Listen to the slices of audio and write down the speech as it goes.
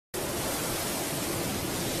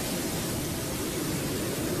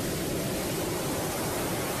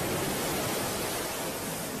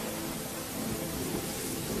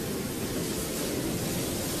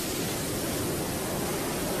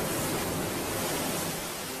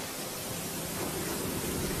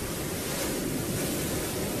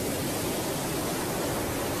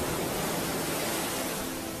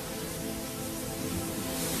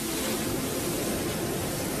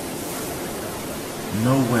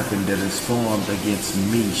no weapon that is formed against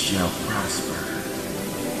me shall prosper,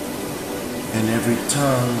 and every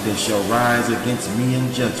tongue that shall rise against me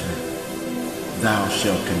in judgment, thou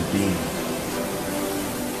shalt condemn.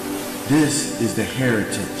 This is the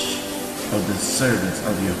heritage of the servants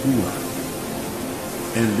of Yahuwah,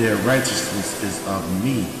 and their righteousness is of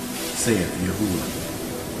me, saith Yahuwah.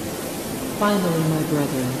 Finally, my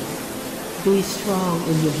brethren, be strong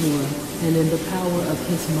in Yahuwah and in the power of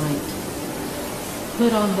his might.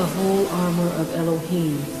 Put on the whole armor of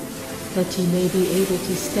Elohim, that ye may be able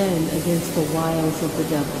to stand against the wiles of the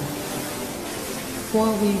devil. For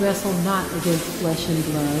we wrestle not against flesh and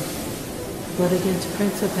blood, but against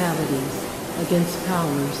principalities, against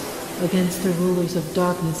powers, against the rulers of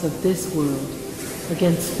darkness of this world,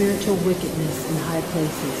 against spiritual wickedness in high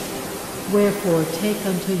places. Wherefore take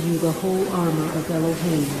unto you the whole armor of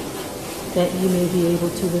Elohim, that ye may be able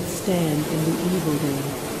to withstand in the evil day.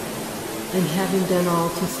 And having done all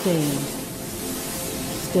to stand,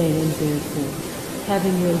 stand therefore,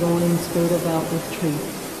 having your loins girt about with truth,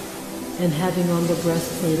 and having on the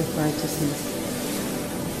breastplate of righteousness,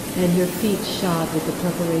 and your feet shod with the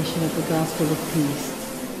preparation of the gospel of peace.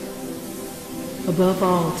 Above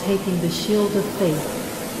all, taking the shield of faith,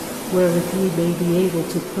 wherewith ye may be able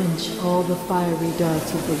to quench all the fiery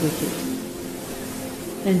darts of the wicked.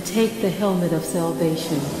 And take the helmet of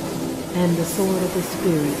salvation, and the sword of the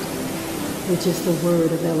Spirit, which is the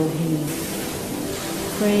word of Elohim,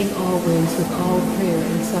 praying always with all prayer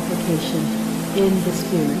and supplication in the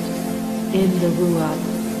Spirit, in the Ruach,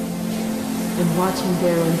 and watching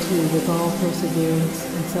thereunto with all perseverance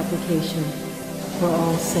and supplication for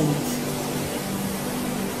all saints.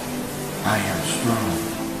 I am strong.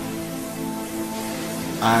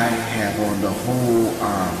 I have on the whole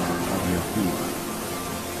armor of Yahuwah.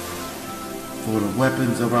 For the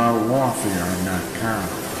weapons of our warfare are not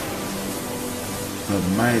carnal, but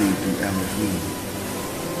mighty through Elohim,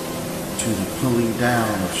 to the pulling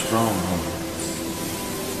down of strongholds,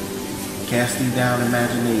 casting down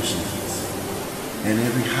imaginations, and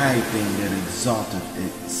every high thing that exalteth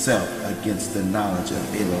itself against the knowledge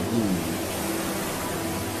of Elohim,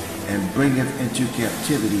 and bringeth into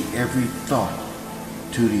captivity every thought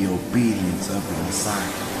to the obedience of the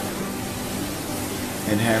Messiah,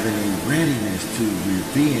 and having a readiness to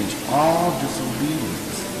revenge all disobedience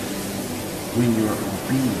when your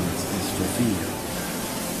obedience is fulfilled.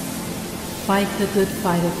 Fight the good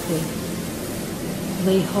fight of faith.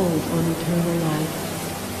 Lay hold on eternal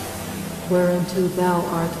life, whereunto thou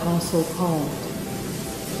art also called,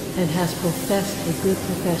 and hast professed a good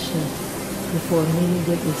profession before many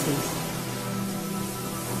witnesses.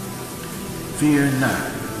 Fear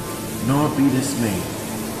not, nor be dismayed.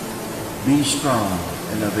 Be strong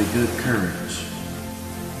and of a good courage,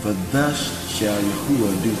 for thus shall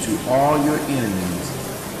Yahuwah do to all your enemies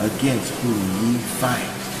against whom ye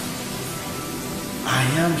fight. I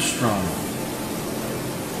am strong.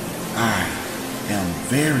 I am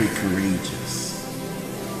very courageous.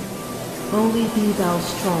 Only be thou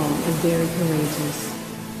strong and very courageous,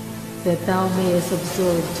 that thou mayest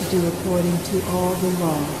observe to do according to all the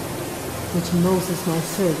law which Moses my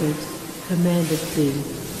servant commandeth thee.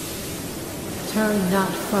 Turn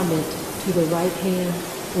not from it to the right hand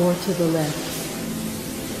or to the left,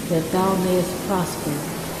 that thou mayest prosper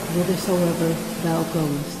whithersoever thou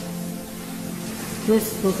goest.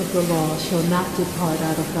 This book of the law shall not depart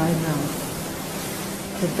out of thy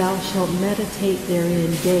mouth, but thou shalt meditate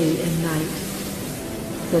therein day and night,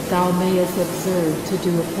 that thou mayest observe to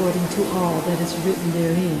do according to all that is written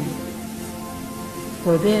therein.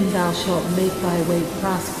 For then thou shalt make thy way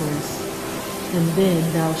prosperous, and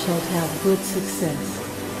then thou shalt have good success.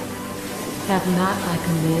 Have not I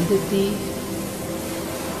commanded thee?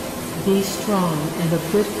 Be strong and of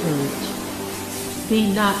good courage.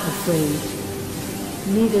 Be not afraid,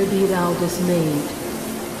 neither be thou dismayed,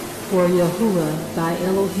 for Yahuwah thy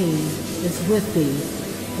Elohim is with thee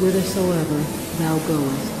whithersoever thou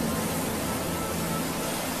goest.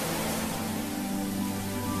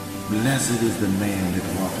 Blessed is the man that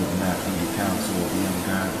walketh not in the counsel of the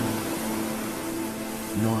ungodly,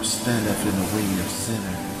 nor standeth in the way of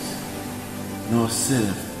sinners, nor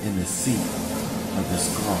sitteth in the seat of the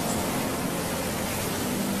scornful.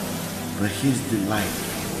 But his delight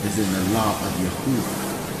is in the law of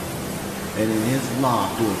Yahuwah, and in his law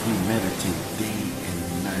doeth he meditate day and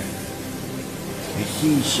night. And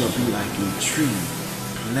he shall be like a tree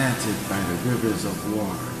planted by the rivers of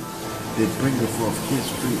water, that bringeth forth his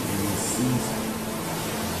fruit in his season.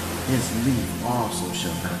 His leaf also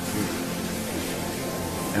shall not wither,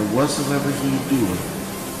 and whatsoever he doeth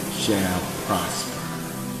shall prosper.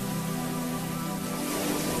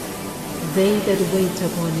 They that wait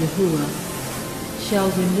upon Yahuwah shall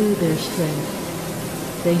renew their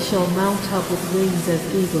strength. They shall mount up with wings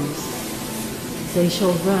as eagles. They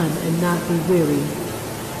shall run and not be weary,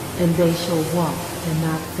 and they shall walk and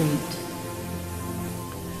not faint.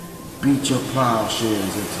 Beat your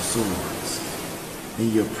plowshares into swords,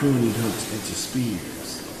 and your pruning hooks into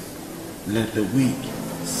spears. Let the weak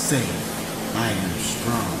say, I am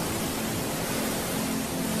strong.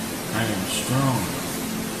 I am strong.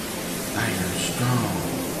 I am strong.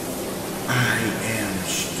 I am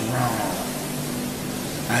strong.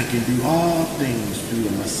 I can do all things through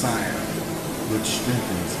the Messiah, which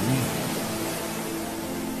strengthens me.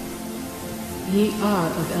 Ye are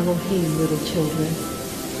of Elohim, little children,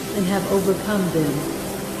 and have overcome them,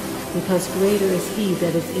 because greater is he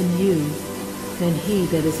that is in you than he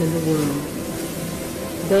that is in the world.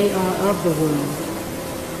 They are of the world,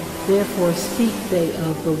 therefore speak they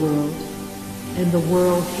of the world, and the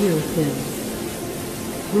world heareth them.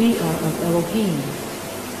 We are of Elohim.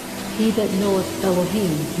 He that knoweth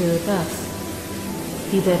Elohim heareth us.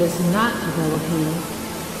 He that is not of Elohim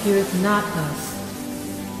heareth not us.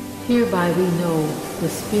 Hereby we know the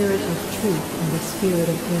spirit of truth and the spirit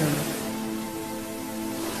of error.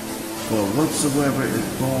 For whatsoever is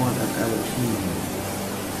born of Elohim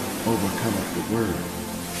overcometh the world.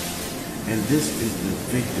 And this is the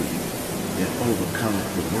victory that overcometh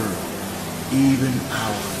the world, even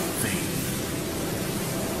our faith.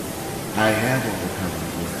 I have overcome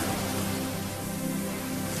the world.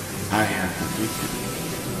 I have the victory.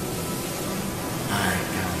 I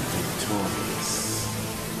am victorious.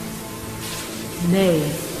 Nay,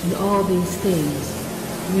 in all these things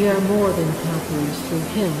we are more than conquerors through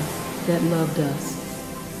him that loved us.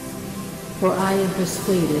 For I am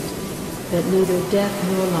persuaded that neither death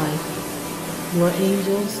nor life, nor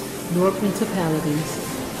angels, nor principalities,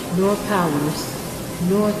 nor powers,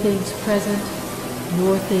 nor things present,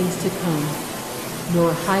 nor things to come,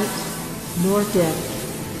 nor height, nor depth,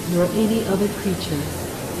 nor any other creature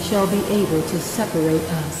shall be able to separate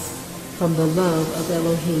us from the love of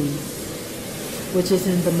Elohim, which is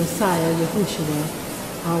in the Messiah Yahushua,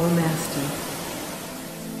 our Master.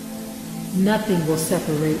 Nothing will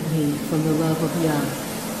separate me from the love of Yah.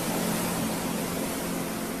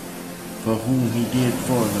 For whom he did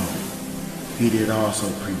foreknow, he did also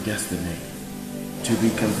predestinate, to be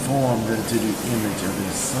conformed unto the image of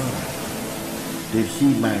his Son, that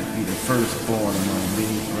he might be the firstborn among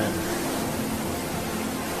many brethren.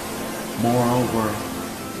 Moreover,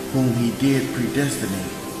 whom he did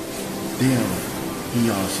predestinate, them he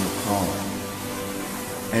also called.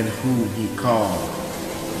 And whom he called,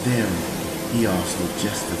 them he also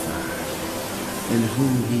justified. And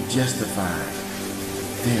whom he justified,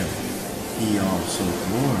 them he also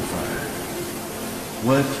glorified.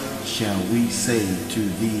 What shall we say to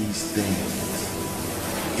these things?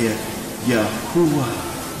 If Yahuwah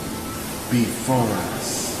be for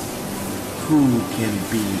us, who can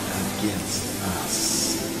be against us?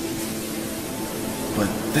 But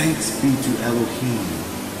thanks be to Elohim,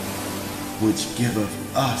 which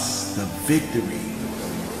giveth us the victory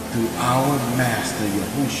through our Master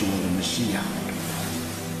Yahushua the Mashiach,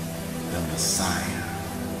 the Messiah.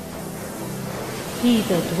 He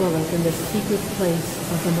that dwelleth in the secret place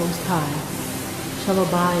of the Most High shall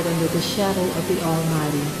abide under the shadow of the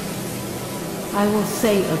Almighty. I will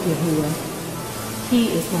say of Yahuwah, He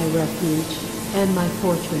is my refuge and my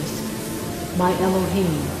fortress, my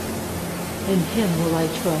Elohim. In Him will I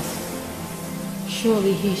trust.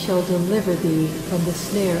 Surely He shall deliver thee from the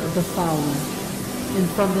snare of the fowler, and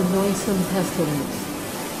from the noisome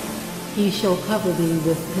pestilence. He shall cover thee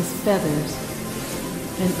with His feathers,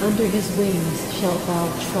 and under His wings shalt thou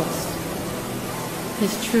trust.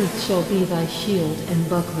 His truth shall be thy shield and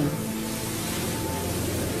buckler.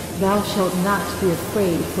 Thou shalt not be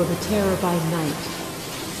afraid for the terror by night,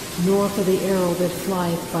 nor for the arrow that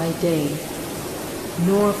flieth by day,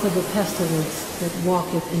 nor for the pestilence that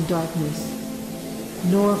walketh in darkness,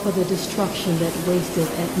 nor for the destruction that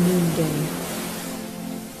wasteth at noonday.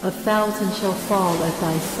 1,000 shall fall at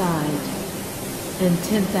thy side, and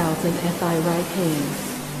 10,000 at thy right hand,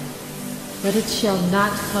 but it shall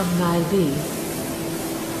not come nigh thee.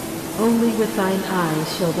 Only with thine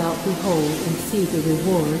eyes shalt thou behold and see the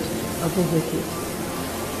reward of the wicked.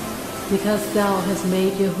 Because thou hast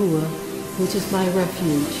made Yahuwah, which is my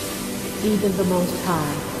refuge, even the Most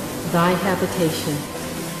High, thy habitation.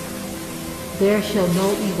 There shall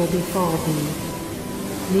no evil befall thee,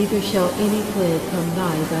 neither shall any plague come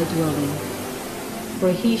nigh thy dwelling.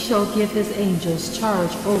 For he shall give his angels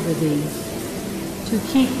charge over thee, to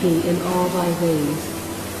keep thee in all thy ways.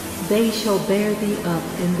 They shall bear thee up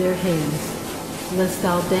in their hands, lest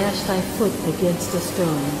thou dash thy foot against a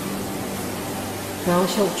stone. Thou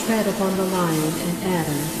shalt tread upon the lion and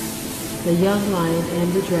adder, the young lion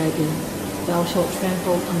and the dragon thou shalt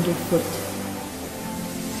trample under foot.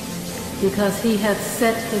 Because he hath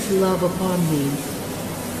set his love upon me,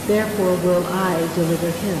 therefore will I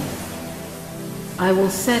deliver him. I will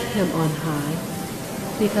set him on high,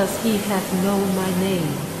 because he hath known my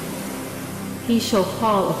name. He shall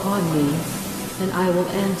call upon me, and I will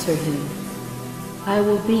answer him. I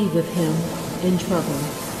will be with him in trouble.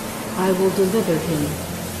 I will deliver him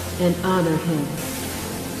and honor him.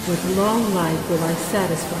 With long life will I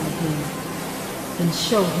satisfy him and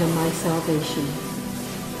show him my salvation.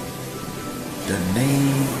 The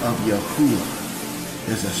name of Yahuwah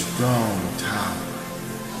is a strong tower.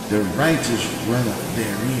 The righteous runneth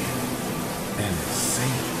therein and is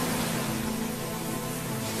safe.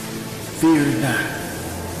 Fear not,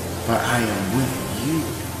 for I am with you.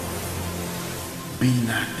 Be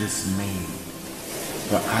not dismayed,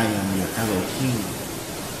 for I am your Elohim.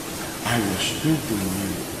 I will strengthen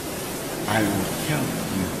you. I will help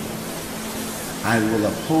you. I will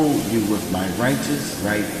uphold you with my righteous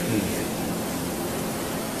right hand.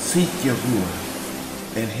 Seek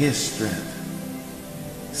Yahuwah and his strength.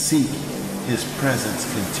 Seek his presence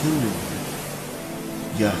continually.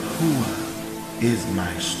 Yahuwah is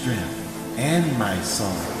my strength and my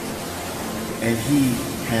song, and he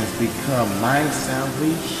has become my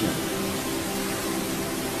salvation.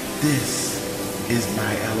 This is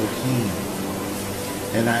my Elohim,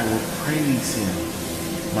 and I will praise him,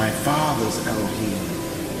 my father's Elohim,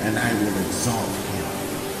 and I will exalt him.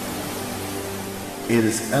 It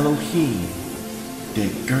is Elohim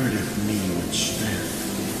that girdeth me with strength,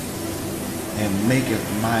 and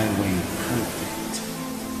maketh my way perfect.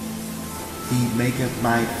 He maketh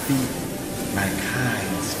my feet like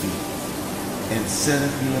hinds' feet, and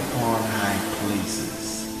setteth me upon high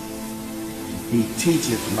places. He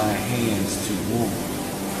teacheth my hands to war,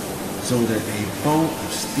 so that a bow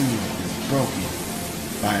of steel is broken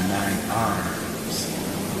by mine arms.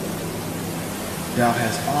 Thou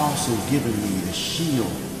hast also given me the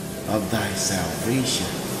shield of thy salvation,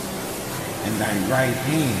 and thy right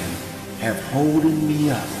hand have holden me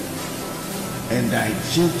up, and thy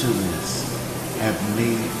gentleness have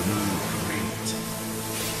made me great.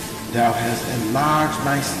 Thou hast enlarged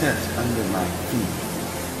my steps under my feet,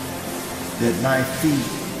 that my feet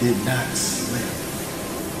did not slip.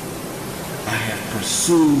 I have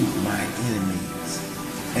pursued my enemies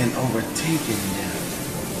and overtaken them.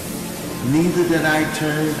 Neither did I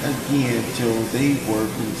turn again till they were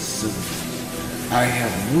consumed. I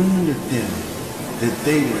have wounded them that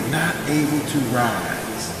they were not able to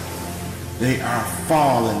rise. They are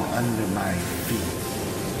fallen under my feet.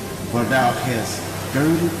 For thou hast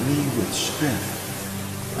girded me with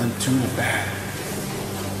strength unto the battle.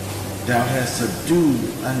 Thou hast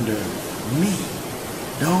subdued under me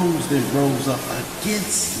those that rose up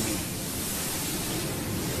against me.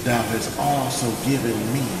 Thou hast also given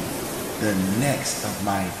me the necks of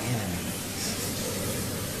my enemies,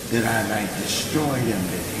 that I might destroy them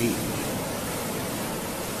that hate me.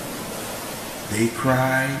 They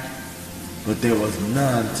cried, but there was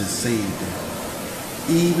none to save them,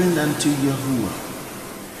 even unto Yahuwah,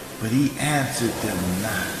 but he answered them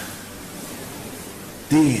not.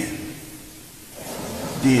 Then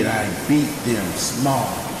did I beat them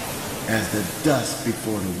small as the dust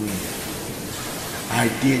before the wind. I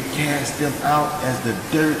did cast them out as the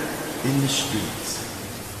dirt in the streets.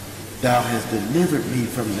 Thou hast delivered me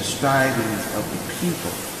from the strivings of the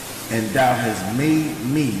people, and thou hast made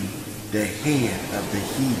me the head of the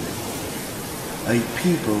heathen. A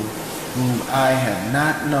people whom I have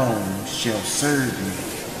not known shall serve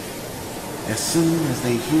me. As soon as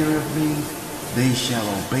they hear of me, they shall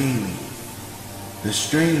obey me. The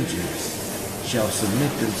strangers shall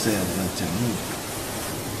submit themselves unto me.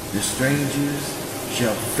 The strangers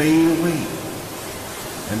shall fade away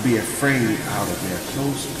and be afraid out of their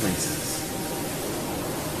close places.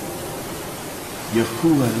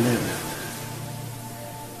 Yahuwah liveth,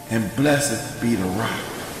 and blessed be the rock.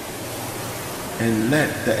 And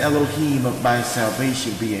let the Elohim of my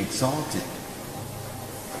salvation be exalted.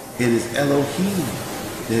 It is Elohim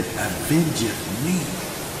that avengeth me,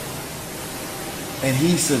 and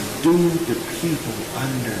he subdued the people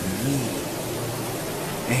under me,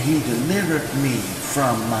 and he delivered me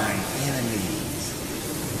from my enemies.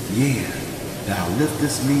 Yea, thou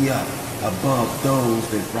liftest me up above those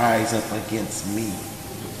that rise up against me.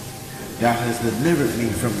 Thou hast delivered me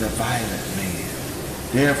from the violent man.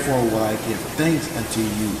 Therefore will I give thanks unto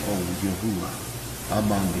you, O Yahuwah,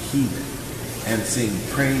 among the heathen, and sing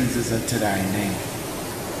praises unto thy name.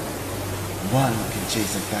 one can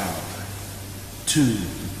chase 1,000, two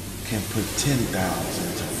can put 10,000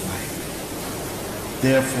 to flight.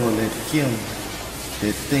 Therefore let him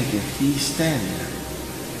that thinketh he standeth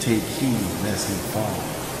take heed lest he fall.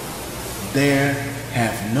 There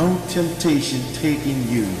hath no temptation taken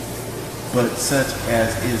you, but such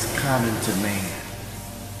as is common to man.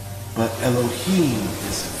 But Elohim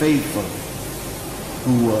is faithful,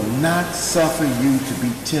 who will not suffer you to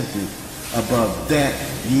be tempted above that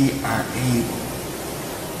ye are able,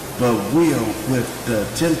 but will with the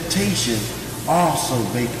temptation also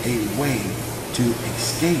make a way to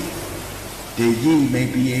escape, that ye may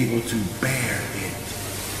be able to bear it.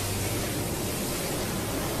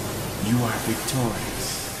 You are victorious.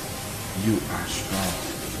 You are strong.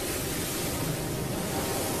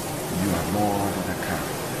 You are more than a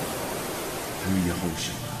conqueror through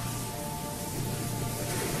Yahushua.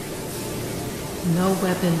 No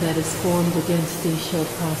weapon that is formed against thee shall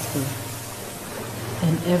prosper,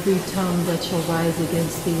 and every tongue that shall rise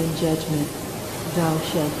against thee in judgment thou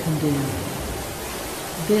shalt condemn.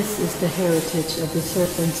 This is the heritage of the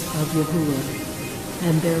servants of Yahuwah,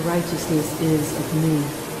 and their righteousness is of me,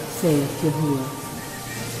 saith Yahuwah.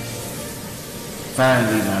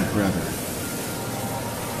 Finally, my brother,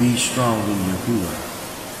 be strong in Yahuwah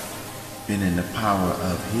and in the power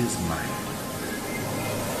of his might.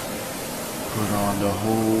 Put on the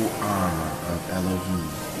whole armor of Elohim,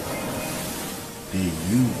 that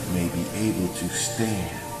you may be able to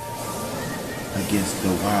stand against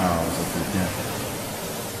the wiles of the devil.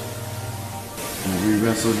 For we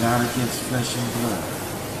wrestle not against flesh and blood,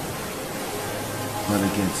 but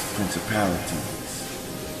against principalities,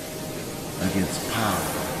 against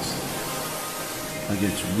powers,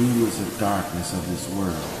 against rulers of darkness of this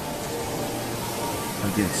world,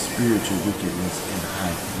 against spiritual wickedness in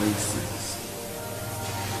high places.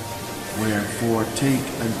 Wherefore take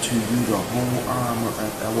unto you the whole armor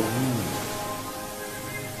of Elohim,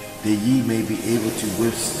 that ye may be able to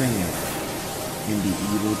withstand in the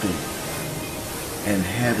evil day, and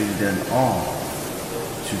having done all,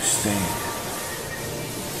 to stand.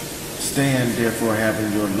 Stand therefore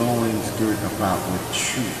having your loins girt about with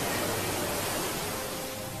truth,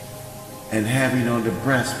 and having on the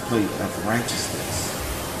breastplate of righteousness,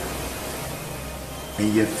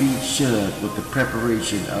 and your feet shod with the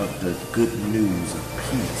preparation of the good news of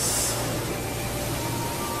peace.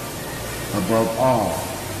 Above all,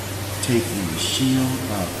 taking the shield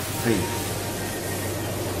of faith,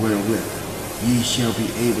 wherewith ye shall be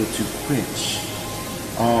able to quench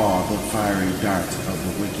all the fiery darts of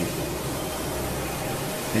the wicked,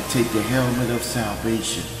 and take the helmet of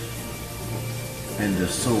salvation and the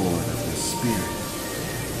sword of the Spirit,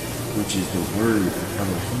 which is the word of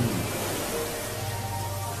Elohim,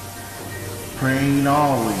 praying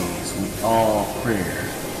always with all prayer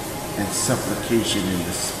and supplication in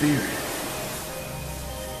the Spirit,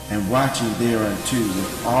 and watching thereunto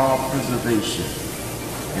with all preservation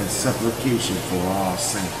and supplication for all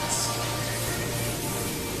saints.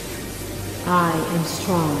 I am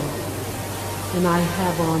strong, and I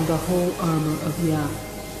have on the whole armor of Yah.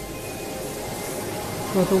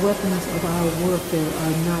 For the weapons of our warfare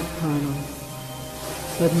are not carnal,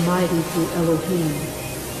 but mighty through Elohim,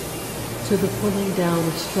 to the pulling down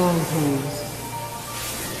of strongholds,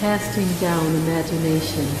 casting down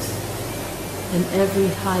imaginations, and every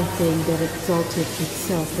high thing that exalteth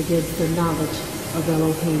itself against the knowledge of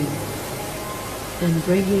Elohim, and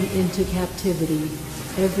bringing into captivity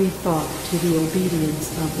every thought to the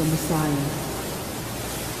obedience of the Messiah,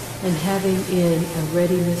 and having in a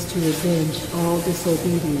readiness to avenge all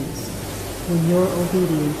disobedience when your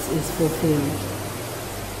obedience is fulfilled.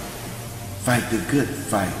 Fight the good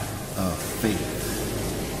fight of faith.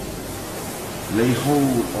 Lay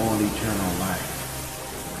hold on eternal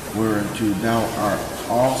life, whereunto thou art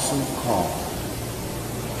also called,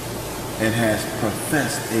 and hast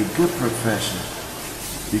professed a good profession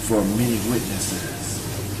before many witnesses.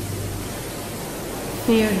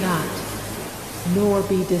 Fear not, nor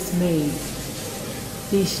be dismayed.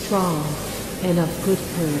 Be strong and of good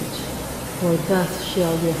courage, for thus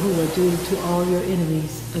shall Yahuwah do to all your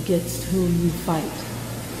enemies against whom you fight.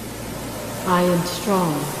 I am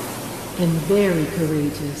strong and very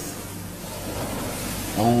courageous.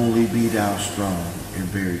 Only be thou strong and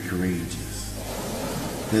very courageous,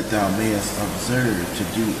 that thou mayest observe to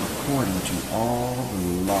do according to all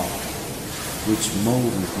the law which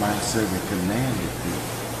Moses my servant commanded thee.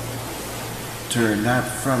 Turn not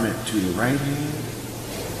from it to the right hand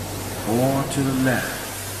or to the left,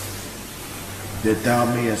 that thou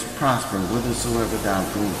mayest prosper whithersoever thou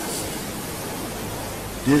goest.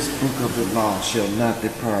 This book of the law shall not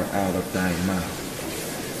depart out of thy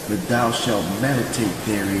mouth, but thou shalt meditate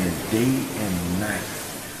therein day and night,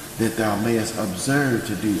 that thou mayest observe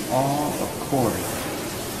to do all according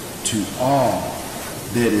to all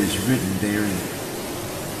that is written therein.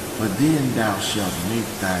 For then thou shalt make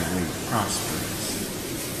thy way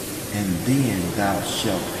prosperous, and then thou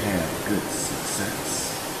shalt have good success.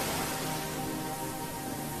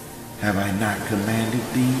 Have I not commanded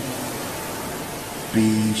thee?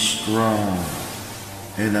 Be strong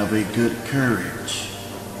and of a good courage.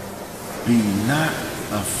 Be not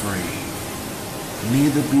afraid,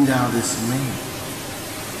 neither be thou dismayed.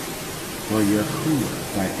 For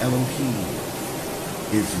Yahuwah thy Elohim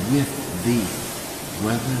is with thee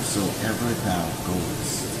whithersoever thou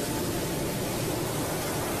goest.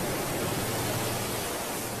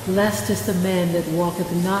 Blessed is the man that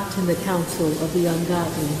walketh not in the counsel of the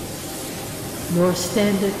ungodly, nor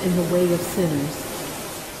standeth in the way of sinners,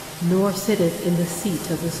 nor sitteth in the seat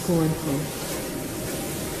of the scornful.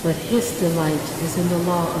 But his delight is in the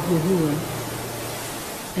law of Yahuwah,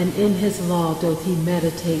 and in his law doth he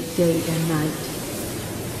meditate day and night.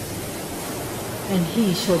 And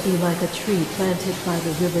he shall be like a tree planted by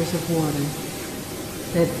the rivers of water,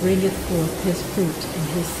 that bringeth forth his fruit in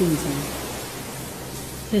his season.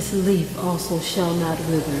 His leaf also shall not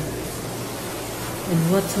wither,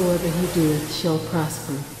 and whatsoever he doeth shall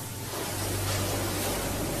prosper.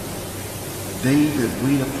 They that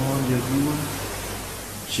wait upon Yahuwah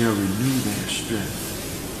shall renew their strength.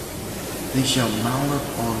 They shall mount up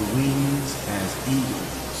on wings as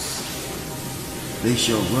eagles. They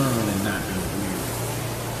shall run and not be weary.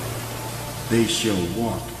 They shall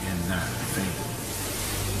walk and not faint.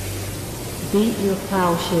 Beat your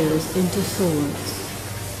plowshares into swords,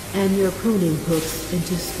 and your pruning hooks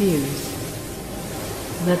into spears.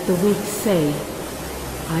 Let the weak say,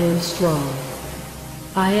 I am strong.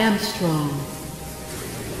 I am strong.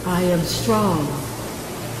 I am strong.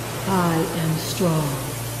 I am strong.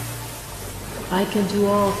 I can do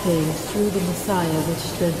all things through the Messiah which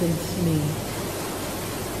strengthens me.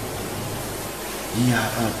 Ye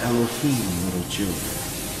are of Elohim, little children,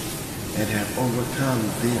 and have overcome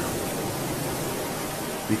them,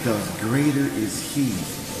 because greater is he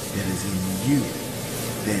that is in you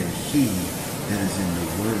than he that is in the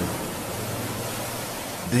world.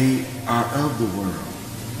 They are of the world,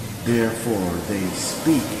 therefore they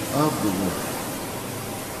speak of the world,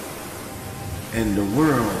 and the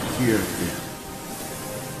world heareth them.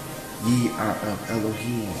 Ye are of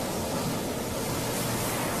Elohim.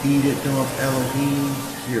 He that knoweth Elohim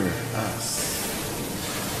heareth us.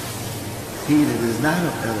 He that is not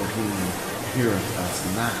of Elohim heareth us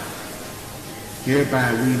not.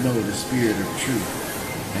 Hereby we know the spirit of truth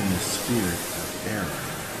and the spirit of error.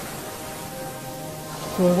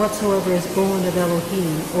 For whatsoever is born of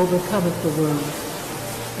Elohim overcometh the world,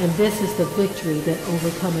 and this is the victory that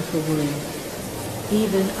overcometh the world,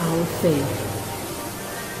 even our faith.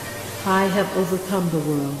 I have overcome the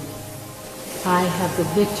world. I have the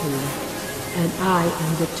victory, and I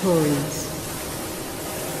am victorious.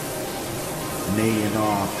 Nay, in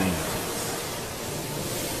all things,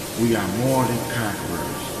 we are more than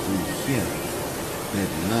conquerors through him that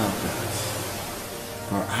loved us.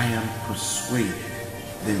 For I am persuaded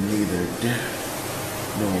that neither death,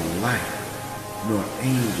 nor life, nor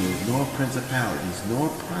angels, nor principalities, nor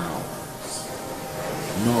powers,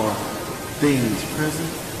 nor things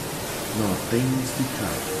present, nor things to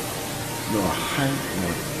come, nor height,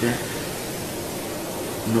 nor depth,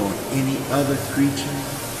 nor any other creature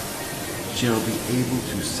shall be able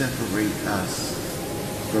to separate us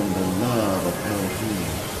from the love of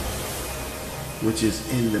Elohim, which is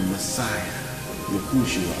in the Messiah,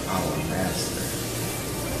 Yahushua our Master.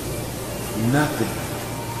 Nothing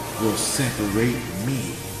will separate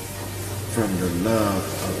me from the love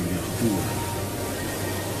of Yahuwah.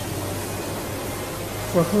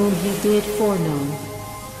 For whom he did foreknow,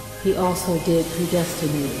 he also did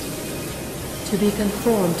predestinate, to be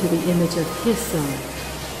conformed to the image of his Son,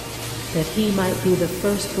 that he might be the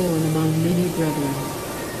firstborn among many brethren.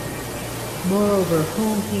 Moreover,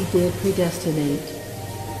 whom he did predestinate,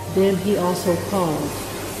 them he also called,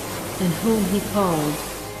 and whom he called,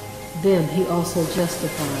 them he also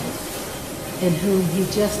justified, and whom he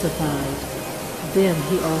justified, them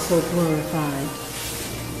he also glorified.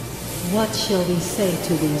 What shall we say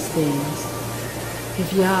to these things?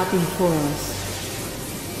 If Yah be for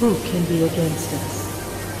us, who can be against us?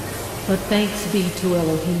 But thanks be to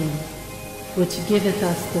Elohim, which giveth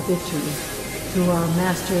us the victory through our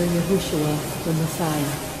Master Yahushua the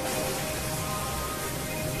Messiah.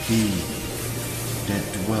 He that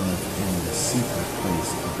dwelleth in the secret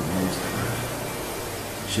place of the Most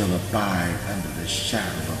High shall abide under the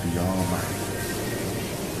shadow of the Almighty.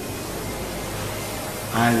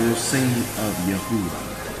 I will say of Yahuwah,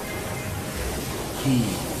 He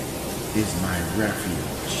is my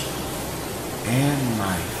refuge and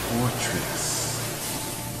my fortress,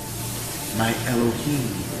 my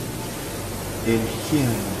Elohim, in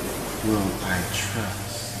Him will I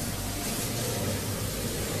trust.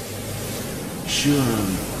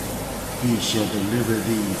 Surely He shall deliver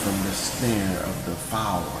thee from the snare of the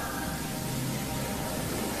fowler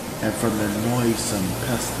and from the noisome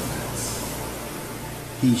pestilence.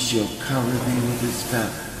 He shall cover thee with His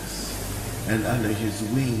feathers, and under His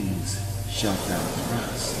wings shalt thou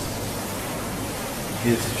trust.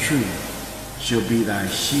 His truth shall be thy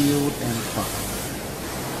shield and buckler.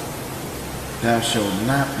 Thou shalt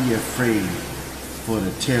not be afraid for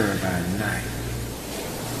the terror by night,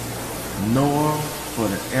 nor for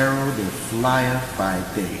the arrow that flieth by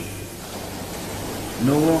day,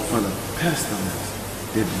 nor for the pestilence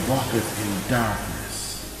that walketh in darkness,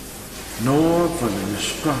 nor for the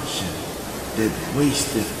destruction that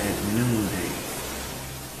wasteth at noonday.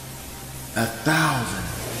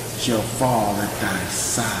 1,000 shall fall at thy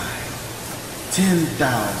side, 10,000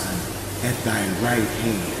 at thy right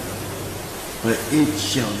hand, but it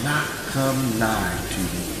shall not come nigh to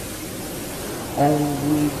thee.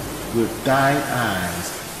 Only with thine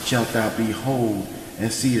eyes shalt thou behold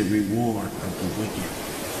and see the reward of the wicked.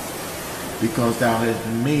 Because thou hast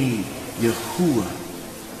made Yahuwah,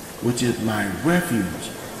 which is my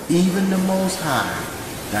refuge, even the Most High,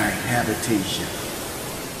 thy habitation.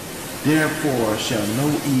 Therefore shall no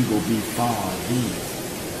evil befall thee,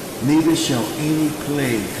 neither shall any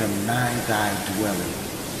plague come nigh thy dwelling.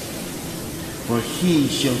 For He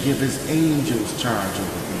shall give His angels charge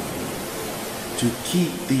over thee, to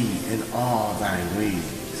keep thee in all thy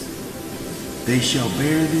ways. They shall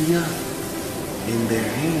bear thee up in their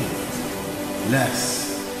hands,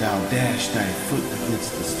 lest thou dash thy foot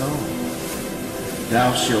against the stone.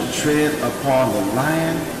 Thou shalt tread upon the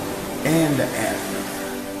lion and the adder,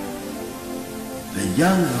 the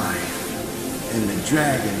young lion and the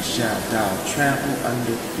dragon shalt thou trample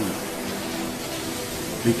under feet.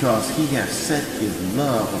 Because He hath set His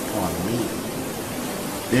love upon me,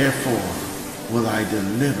 therefore will I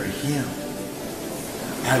deliver him.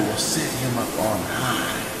 I will set him up on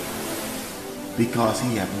high, because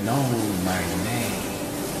he hath known my name.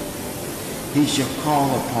 He shall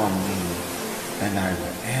call upon me, and I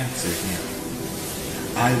will answer him.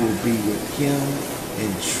 I will be with him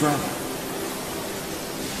in trouble.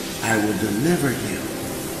 I will deliver him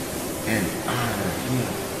and honor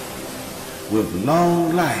him. With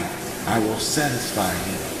long life I will satisfy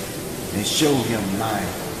him and show him my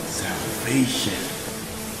salvation.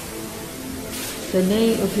 The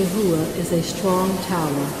name of Yahuwah is a strong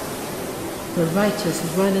tower. The righteous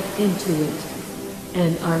runneth into it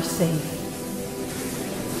and are safe.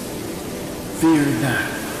 Fear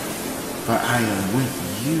not, for I am with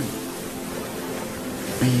you.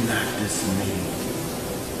 Be not dismayed,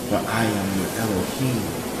 for I am your Elohim.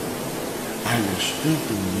 I will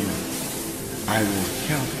strengthen you. I will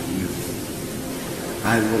help you.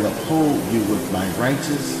 I will uphold you with my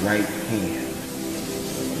righteous right hand.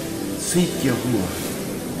 Seek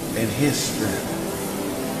Yahuwah and his strength.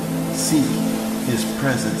 Seek his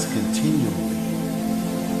presence continually.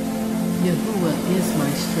 Yahuwah is my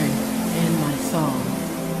strength and my song,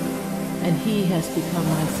 and he has become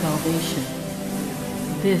my salvation.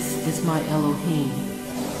 This is my Elohim,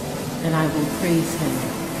 and I will praise him,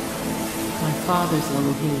 my father's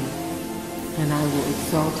Elohim, and I will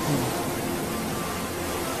exalt him.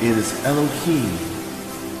 It is Elohim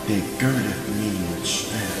that girdeth me with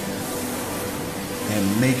strength,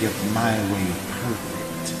 and maketh my way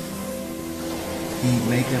perfect. He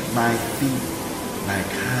maketh my feet like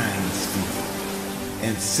hinds' feet,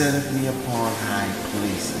 and setteth me upon high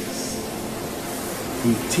places.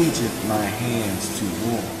 He teacheth my hands to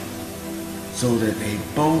war, so that a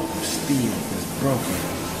bow of steel is broken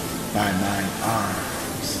by mine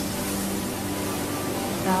arms.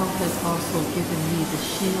 Thou hast also given me the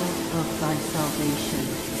shield of thy salvation,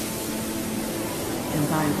 and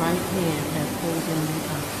thy right hand hath holden me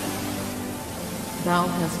up. Thou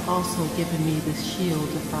hast also given me the shield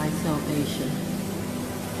of thy salvation,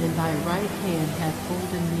 and thy right hand hath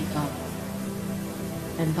holden me up,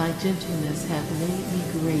 and thy gentleness hath made me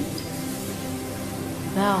great.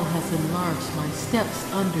 Thou hast enlarged my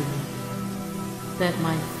steps under me, that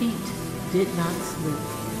my feet did not slip.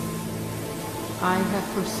 I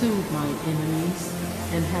have pursued my enemies,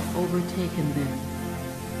 and have overtaken them.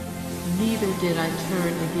 Neither did I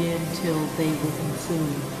turn again till they were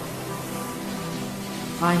consumed.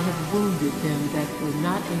 I have wounded them that were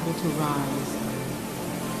not able to rise.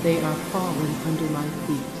 They are fallen under my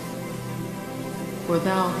feet. for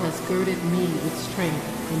thou hast girded me with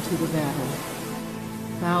strength into the battle.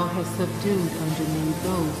 Thou hast subdued under me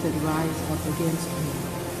those that rise up against me.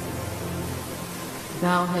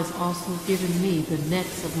 Thou hast also given me the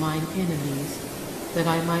necks of mine enemies, that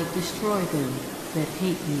I might destroy them that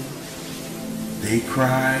hate me. They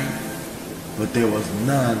cried, but there was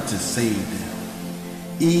none to save them,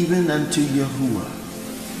 even unto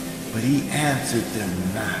Yahuwah, but he answered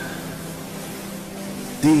them not.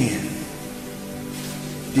 Then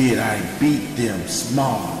did I beat them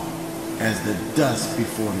small as the dust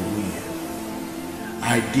before the wind.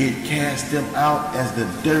 I did cast them out as the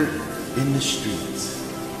dirt in the streets.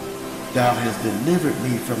 Thou hast delivered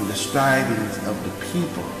me from the strivings of the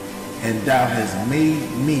people, and thou hast made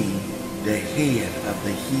me the head of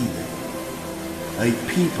the heathen. A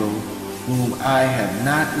people whom I have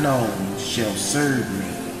not known shall serve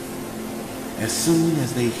me. As soon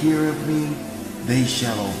as they hear of me, they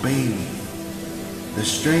shall obey me. The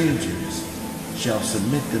strangers shall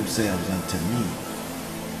submit themselves unto me.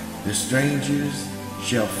 The strangers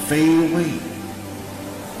shall fade away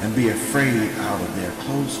and be afraid out of their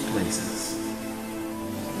close places.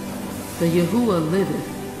 The Yahuwah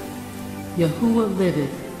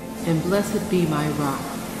liveth, and blessed be my rock,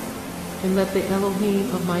 and let the Elohim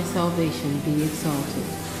of my salvation be exalted.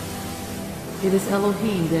 It is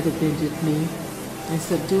Elohim that avengeth me, and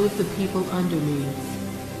subdueth the people under me.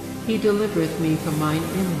 He delivereth me from mine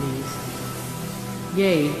enemies.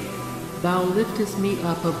 Yea, thou liftest me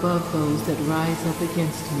up above those that rise up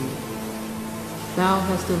against me. Thou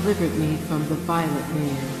hast delivered me from the violent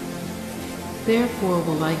man. Therefore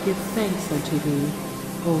will I give thanks unto thee,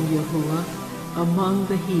 O Yahuwah, among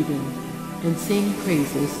the heathen, and sing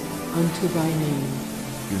praises unto thy name.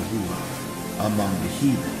 Yahuwah, among the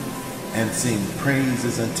heathen, and sing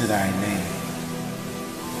praises unto thy name.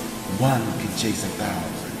 One can chase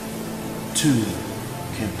 1,000, two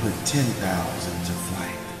can put 10,000 to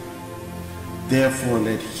flight. Therefore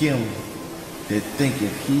let him that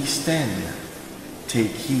thinketh he standeth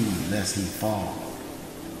take heed lest he fall.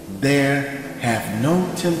 There hath no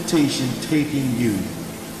temptation taken you,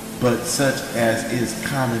 but such as is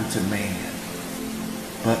common to man.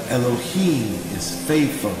 But Elohim is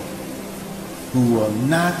faithful, who will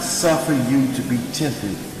not suffer you to be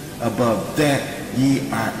tempted above that ye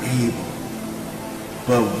are able,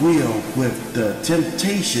 but will with the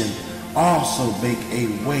temptation also make a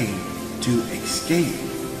way to escape,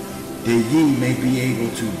 that ye may be able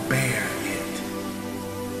to bear it.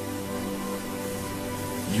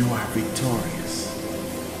 You are victorious.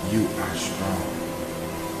 You are strong.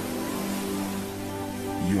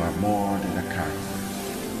 You are more than a conqueror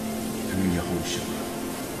through Yahushua.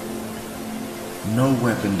 No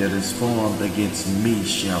weapon that is formed against me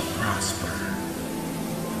shall prosper,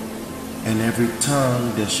 and every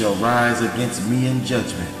tongue that shall rise against me in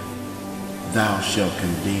judgment, thou shalt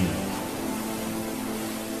condemn.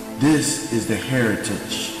 This is the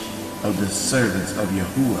heritage of the servants of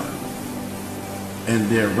Yahuwah, and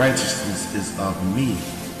their righteousness is of me,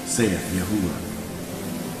 saith Yahuwah.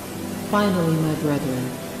 Finally, my brethren,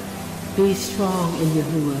 be strong in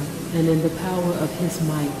Yahuwah and in the power of his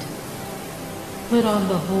might. Put on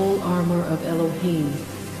the whole armor of Elohim,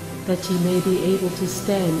 that ye may be able to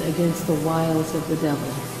stand against the wiles of the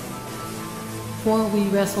devil. For we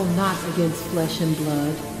wrestle not against flesh and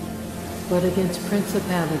blood, but against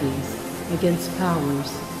principalities, against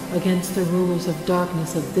powers, against the rulers of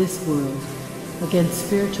darkness of this world, against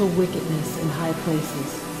spiritual wickedness in high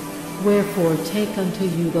places. Wherefore take unto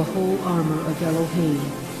you the whole armor of Elohim,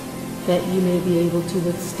 that ye may be able to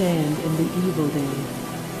withstand in the evil day.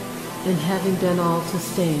 And having done all to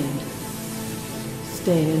stand,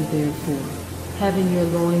 stand therefore, having your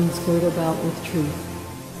loins girt about with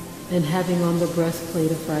truth, and having on the breastplate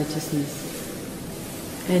of righteousness,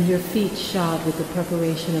 and your feet shod with the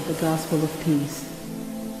preparation of the gospel of peace.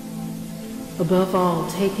 Above all,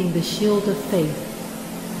 taking the shield of faith,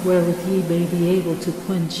 wherewith ye may be able to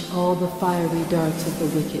quench all the fiery darts of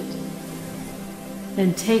the wicked.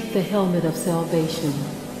 And take the helmet of salvation,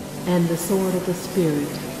 and the sword of the Spirit,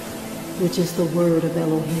 which is the word of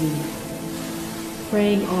Elohim,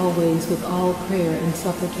 praying always with all prayer and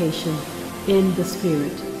supplication in the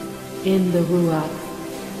Spirit, in the Ruach,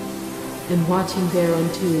 and watching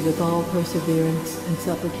thereunto with all perseverance and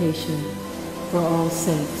supplication for all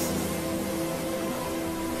saints.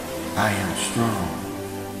 I am strong.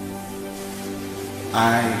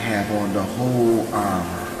 I have on the whole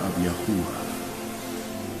armor of Yahuwah.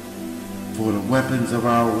 For the weapons of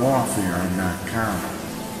our warfare are not carnal,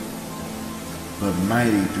 but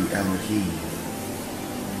mighty through Elohim,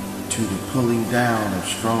 to the pulling down of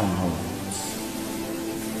strongholds,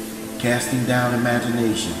 casting down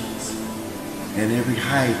imaginations, and every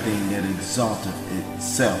high thing that exalteth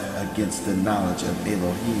itself against the knowledge of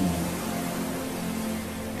Elohim,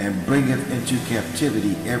 and bringeth into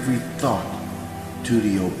captivity every thought to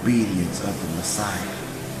the obedience of the Messiah,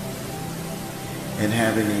 and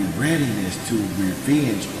having a readiness to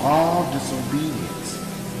revenge all disobedience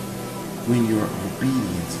when your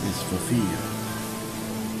obedience is fulfilled.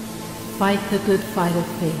 Fight the good fight of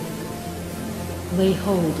faith. Lay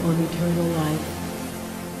hold on eternal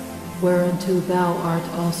life, whereunto thou art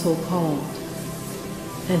also called,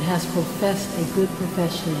 and hast professed a good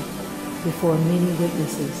profession before many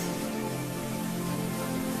witnesses.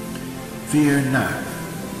 Fear not,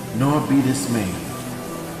 nor be dismayed.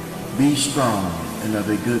 Be strong and of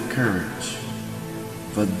a good courage,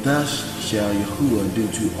 for thus shall Yahuwah do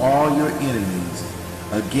to all your enemies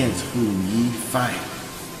against whom ye fight.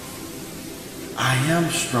 I am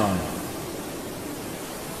strong.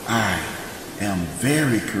 I am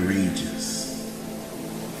very courageous.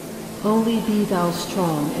 Only be thou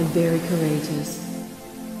strong and very courageous,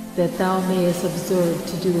 that thou mayest observe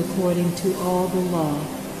to do according to all the law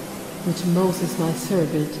which Moses my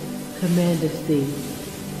servant commandeth thee.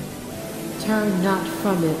 Turn not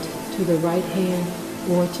from it to the right hand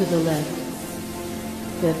or to the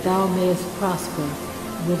left, that thou mayest prosper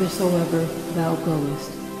whithersoever thou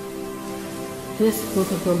goest. This book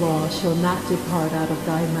of the law shall not depart out of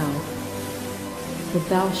thy mouth, but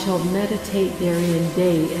thou shalt meditate therein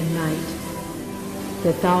day and night,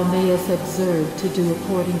 that thou mayest observe to do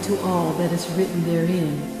according to all that is written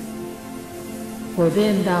therein. For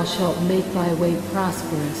then thou shalt make thy way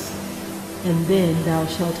prosperous, and then thou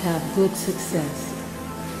shalt have good success.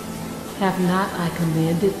 Have not I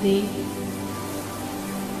commanded thee?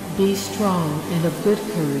 Be strong and of good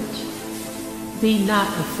courage. Be not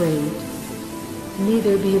afraid,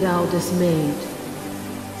 neither be thou dismayed,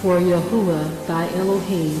 for Yahuwah thy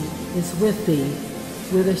Elohim is with thee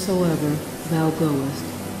whithersoever thou goest.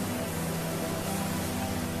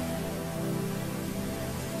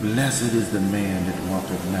 Blessed is the man that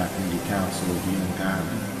walketh not in the counsel of the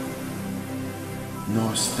ungodly,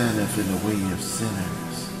 nor standeth in the way of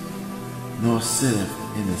sinners, nor sitteth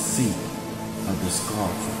in the seat of the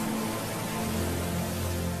scoffer.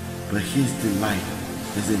 But his delight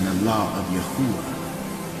is in the law of Yahuwah,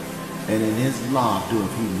 and in his law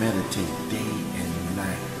doeth he meditate day and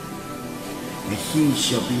night. And he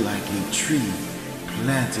shall be like a tree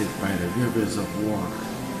planted by the rivers of water,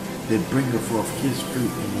 that bringeth forth his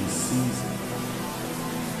fruit in his season.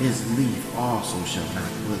 His leaf also shall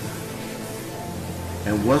not wither,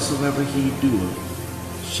 and whatsoever he doeth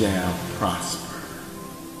shall prosper.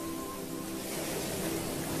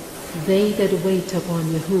 They that wait upon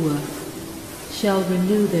Yahuwah shall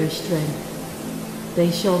renew their strength. They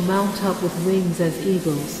shall mount up with wings as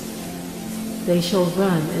eagles. They shall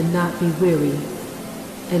run and not be weary,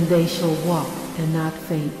 and they shall walk and not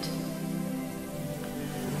faint.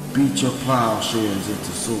 Beat your plowshares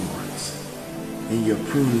into swords, and your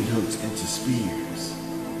pruning hooks into spears.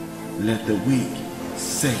 Let the weak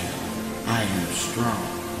say, I am strong.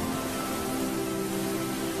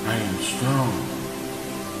 I am strong.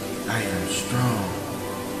 I am strong.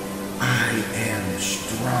 I am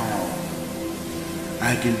strong.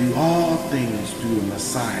 I can do all things through the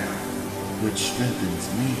Messiah, which strengthens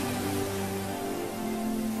me.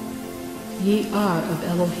 Ye are of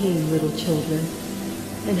Elohim, little children,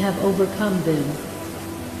 and have overcome them,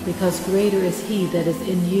 because greater is he that is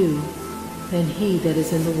in you than he that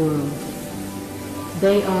is in the world.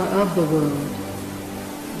 They are of the world,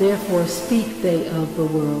 therefore speak they of the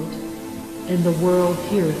world, and the world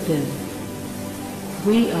heareth them.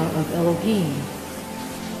 We are of Elohim.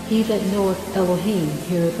 He that knoweth Elohim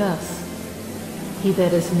heareth us. He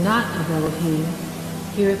that is not of Elohim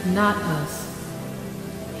heareth not us.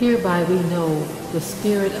 Hereby we know the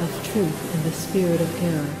spirit of truth and the spirit of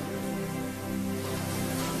error.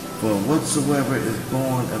 For whatsoever is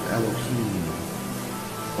born of Elohim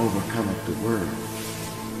overcometh the world.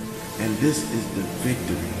 And this is the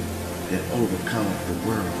victory that overcometh the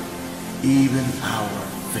world, even our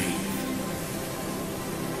faith.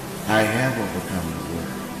 I have overcome the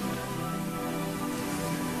world.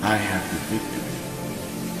 I have the victory.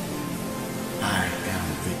 I am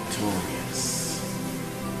victorious.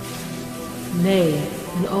 Nay,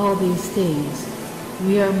 in all these things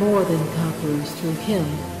we are more than conquerors through him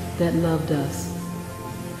that loved us.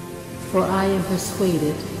 For I am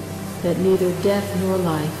persuaded that neither death nor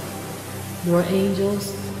life, nor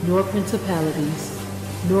angels, nor principalities,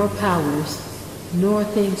 nor powers, nor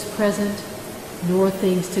things present, nor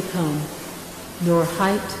things to come, nor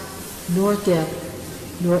height, nor depth,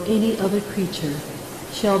 nor any other creature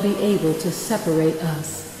shall be able to separate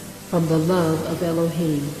us from the love of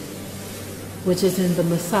Elohim, which is in the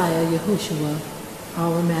Messiah Yahushua,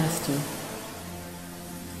 our Master.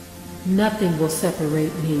 Nothing will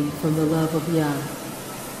separate me from the love of Yah.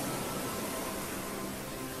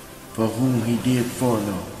 For whom he did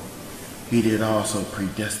foreknow, he did also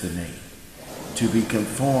predestinate, to be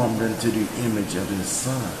conformed unto the image of his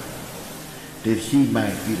Son, that he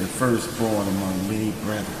might be the firstborn among many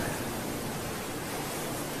brethren.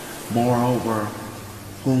 Moreover,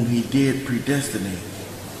 whom he did predestinate,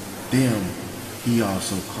 them he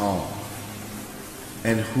also called.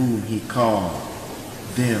 And whom he called,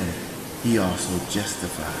 them he also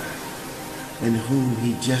justified. And whom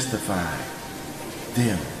he justified,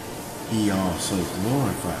 them he also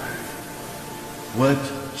glorified. What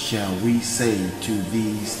shall we say to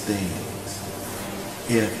these things?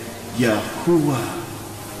 If Yahuwah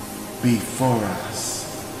be for us,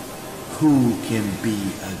 who can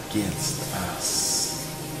be against us?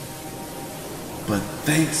 But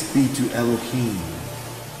thanks be to Elohim,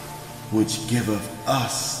 which giveth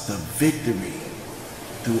us the victory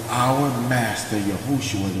through our Master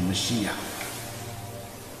Yahushua the Mashiach,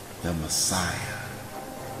 the Messiah.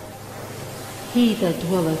 He that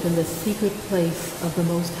dwelleth in the secret place of the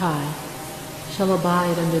Most High shall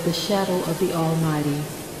abide under the shadow of the Almighty.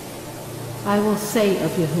 I will say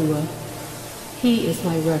of Yahuwah, He is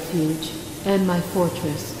my refuge and my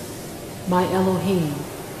fortress, my Elohim.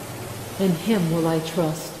 In Him will I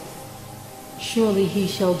trust. Surely He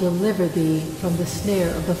shall deliver thee from the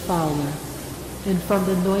snare of the fowler, and from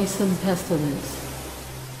the noisome pestilence.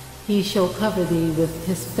 He shall cover thee with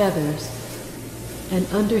His feathers, and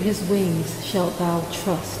under His wings shalt thou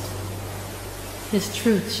trust. His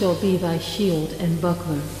truth shall be thy shield and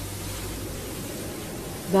buckler.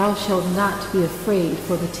 Thou shalt not be afraid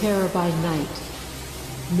for the terror by night,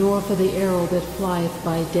 nor for the arrow that flieth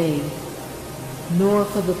by day, nor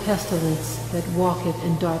for the pestilence that walketh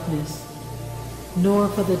in darkness, nor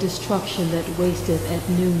for the destruction that wasteth at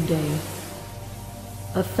noonday.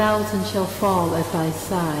 1,000 shall fall at thy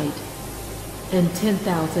side, and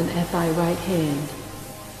 10,000 at thy right hand,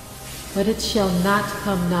 but it shall not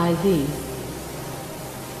come nigh thee.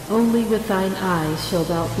 Only with thine eyes shalt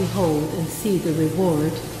thou behold and see the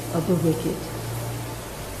reward of the wicked.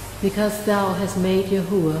 Because thou hast made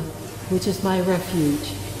Yahuwah, which is my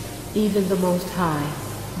refuge, even the Most High,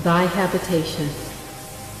 thy habitation.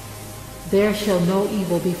 There shall no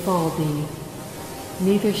evil befall thee,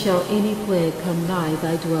 neither shall any plague come nigh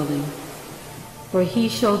thy dwelling. For he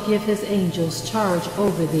shall give his angels charge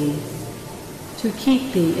over thee, to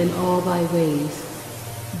keep thee in all thy ways.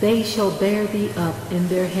 They shall bear thee up in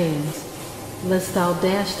their hands, lest thou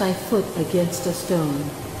dash thy foot against a stone.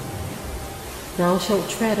 Thou shalt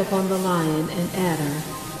tread upon the lion and adder,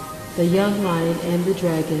 the young lion and the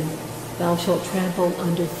dragon thou shalt trample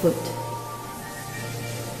under foot.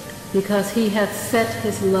 Because he hath set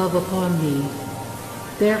his love upon me,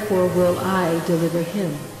 therefore will I deliver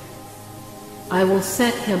him. I will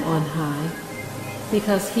set him on high,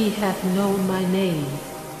 because he hath known my name.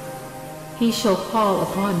 He shall call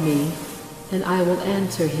upon me, and I will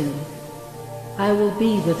answer him. I will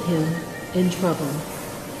be with him in trouble.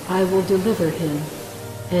 I will deliver him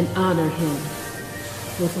and honor him.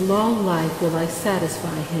 With long life will I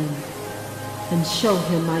satisfy him and show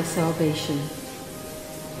him my salvation.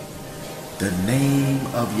 The name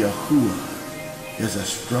of Yahuwah is a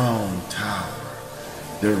strong tower.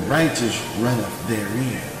 The righteous runneth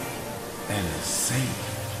therein and is safe.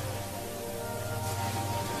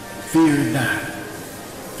 Fear not,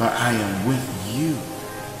 for I am with you.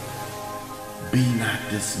 Be not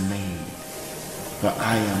dismayed, for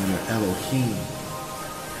I am your Elohim.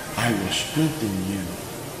 I will strengthen you.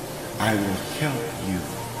 I will help you.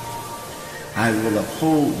 I will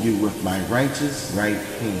uphold you with my righteous right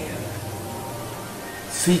hand.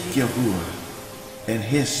 Seek Yahuwah and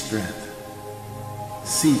his strength.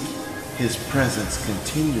 Seek his presence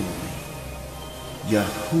continually.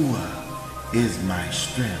 Yahuwah is my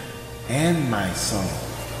strength and my song,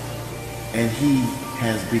 and he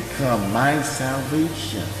has become my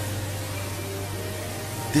salvation.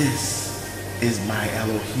 This is my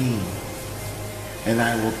Elohim, and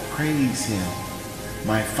I will praise him,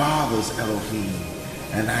 my father's Elohim,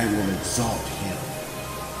 and I will exalt him.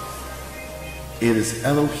 It is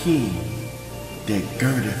Elohim that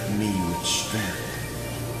girdeth me with strength,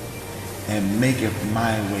 and maketh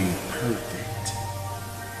my way perfect.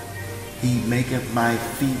 He maketh my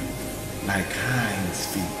feet like hinds'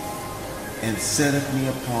 feet, and setteth me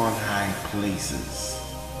upon high places.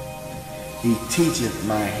 He teacheth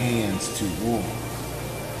my hands to war,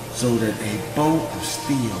 so that a bow of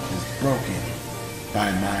steel is broken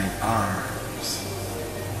by mine arms.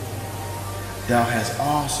 Thou hast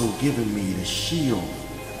also given me the shield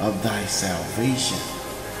of thy salvation,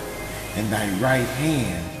 and thy right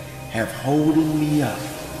hand hath holden me up,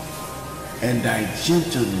 and thy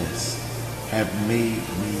gentleness have made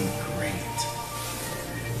me great.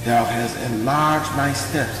 Thou hast enlarged my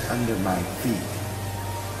steps under my feet,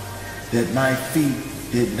 that my feet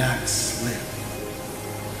did not slip.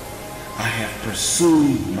 I have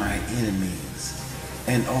pursued my enemies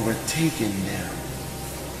and overtaken them.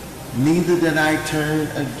 Neither did I turn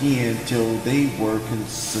again till they were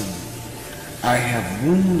consumed. I have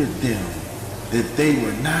wounded them that they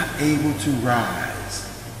were not able to rise.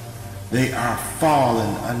 They are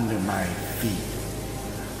fallen under my feet.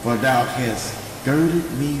 For thou hast girded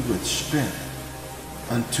me with strength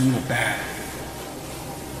unto the battle.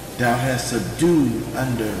 Thou hast subdued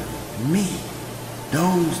under me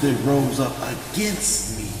those that rose up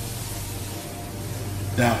against me.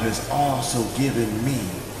 Thou hast also given me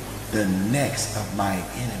the necks of my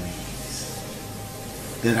enemies,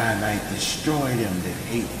 that I might destroy them that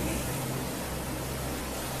hate me.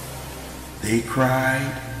 They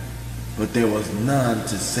cried, but there was none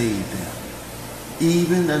to save them,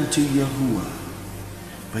 even unto Yahuwah,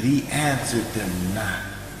 but he answered them not.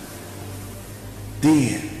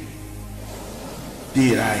 Then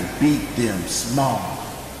did I beat them small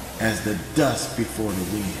as the dust before the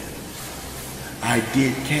wind. I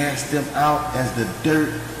did cast them out as the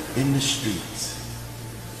dirt in the streets.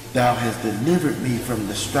 Thou hast delivered me from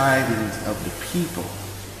the strivings of the people,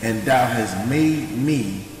 and thou hast made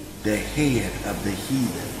me the head of the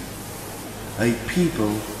heathen. A people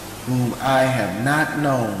whom I have not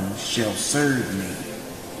known shall serve me.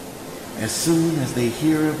 As soon as they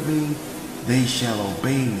hear of me, they shall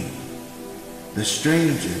obey me. The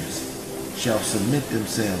strangers shall submit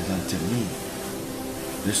themselves unto me.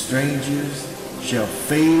 The strangers shall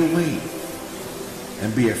fade away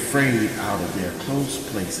and be afraid out of their close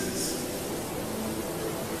places.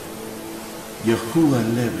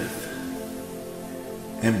 Yahuwah liveth,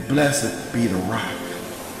 and blessed be the rock.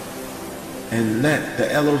 And let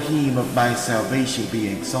the Elohim of my salvation be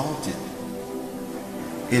exalted.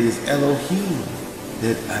 It is Elohim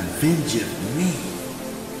that avengeth me,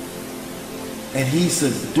 and he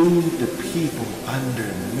subdued the people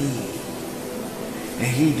under me, and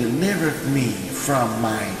he delivered me from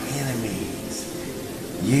mine enemies.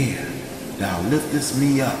 Yea, thou liftest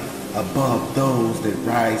me up above those that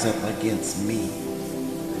rise up against me.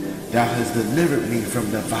 Thou hast delivered me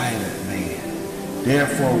from the violent man.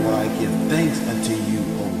 Therefore will I give thanks unto you,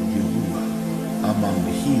 O Yahuwah, among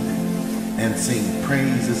the heathen, and sing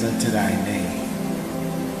praises unto thy name.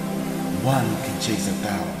 One can chase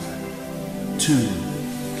 1,000, two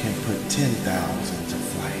can put 10,000 to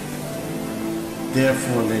flight.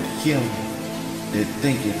 Therefore let him that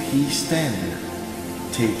thinketh he standeth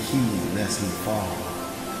take heed lest he fall.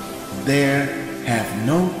 There hath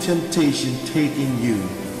no temptation taken you,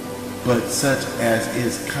 but such as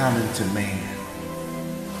is common to man.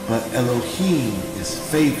 But Elohim is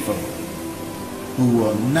faithful, who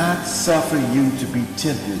will not suffer you to be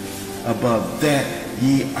tempted above that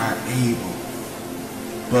ye are able,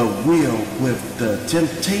 but will with the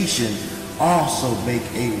temptation also make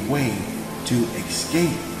a way to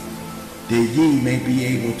escape, that ye may be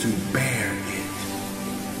able to bear it.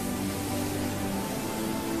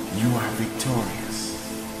 You are victorious.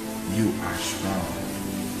 You are strong.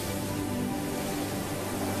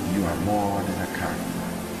 You are more than a conqueror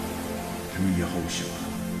through Yehoshua.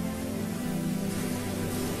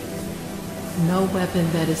 No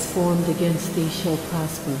weapon that is formed against thee shall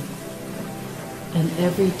prosper, and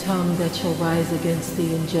every tongue that shall rise against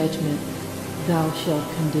thee in judgment thou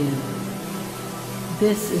shalt condemn.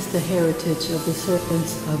 This is the heritage of the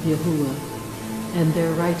servants of Yahuwah, and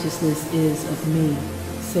their righteousness is of me,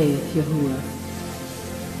 saith Yahuwah.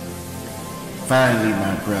 Finally,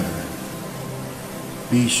 my brethren,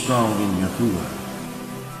 be strong in Yahuwah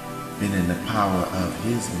and in the power of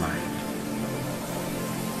his might.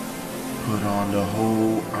 Put on the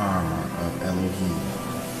whole armor of Elohim,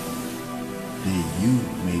 that you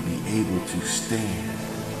may be able to stand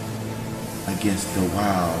against the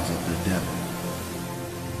wiles of the devil.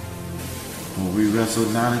 For we wrestle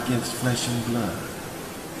not against flesh and blood,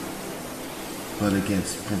 but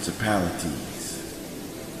against principalities,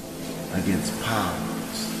 against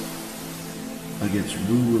powers, against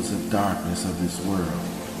rulers of darkness of this world,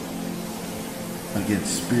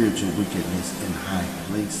 against spiritual wickedness in high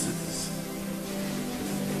places.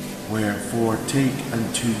 Wherefore take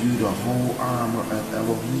unto you the whole armor of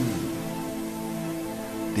Elohim,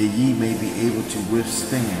 that ye may be able to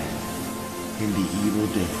withstand in the evil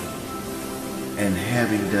day, and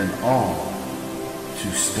having done all,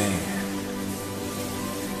 to stand.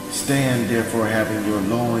 Stand therefore, having your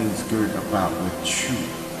loins girt about with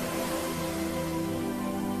truth,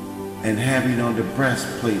 and having on the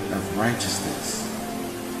breastplate of righteousness,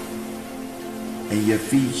 and your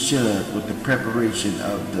feet shod with the preparation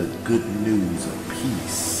of the good news of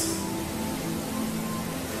peace.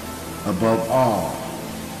 Above all,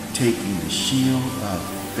 taking the shield of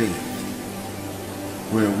faith,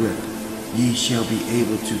 wherewith ye shall be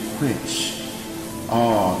able to quench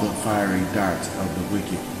all the fiery darts of the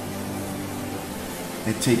wicked,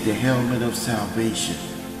 and take the helmet of salvation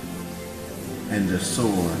and the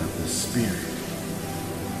sword of the Spirit,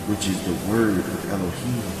 which is the word of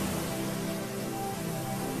Elohim,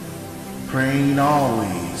 praying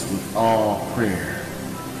always with all prayer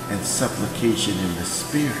and supplication in the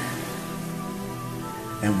Spirit,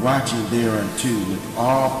 and watching thereunto with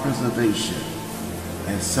all preservation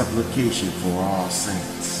and supplication for all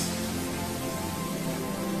saints.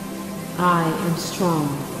 I am strong,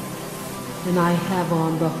 and I have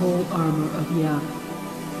on the whole armor of Yah.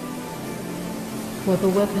 For the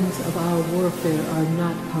weapons of our warfare are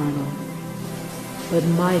not carnal, but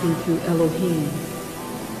mighty through Elohim,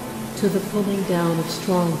 to the pulling down of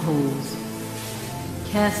strongholds,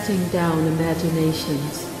 casting down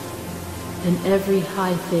imaginations, and every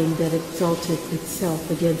high thing that exalteth itself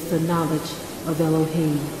against the knowledge of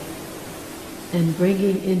Elohim, and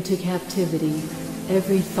bringing into captivity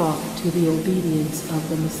every thought to the obedience of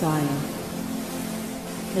the Messiah,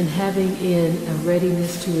 and having in a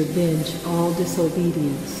readiness to avenge all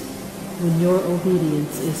disobedience when your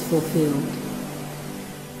obedience is fulfilled.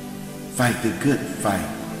 Fight the good fight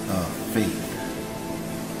of faith.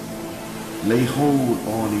 Lay hold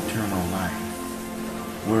on eternal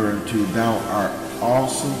life, whereunto thou art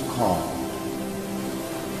also called,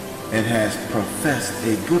 and hast professed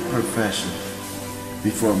a good profession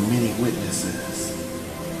before many witnesses.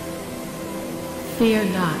 Fear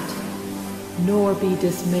not, nor be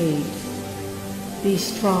dismayed. Be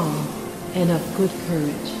strong and of good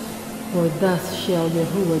courage, for thus shall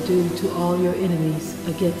Yahuwah do to all your enemies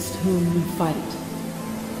against whom you fight.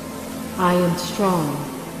 I am strong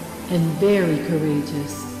and very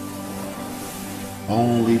courageous.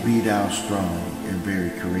 Only be thou strong and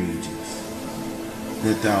very courageous,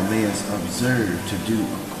 that thou mayest observe to do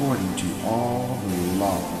according to all the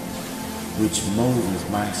law which Moses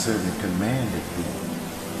my servant commanded thee.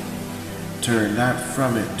 Turn not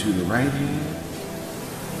from it to the right hand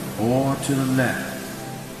or to the left,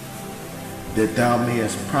 that thou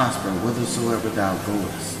mayest prosper whithersoever thou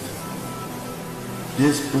goest.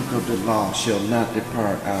 This book of the law shall not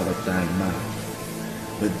depart out of thy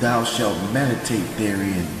mouth, but thou shalt meditate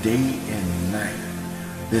therein day and night,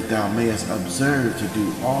 that thou mayest observe to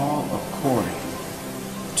do all according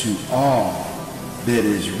to all that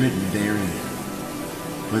is written therein.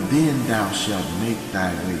 For then thou shalt make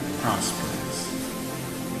thy way prosperous,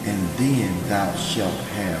 and then thou shalt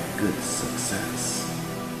have good success.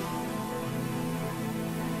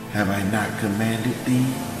 Have I not commanded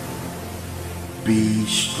thee? Be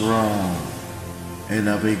strong and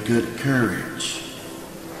of a good courage.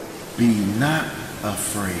 Be not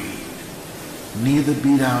afraid, neither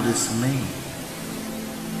be thou dismayed.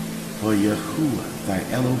 For Yahuwah thy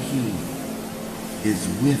Elohim is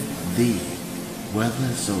with thee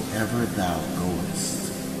whithersoever thou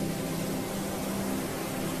goest.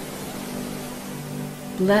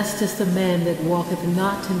 Blessed is the man that walketh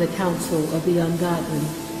not in the counsel of the ungodly,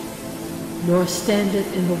 nor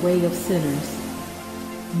standeth in the way of sinners,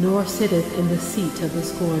 nor sitteth in the seat of the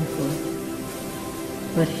scornful.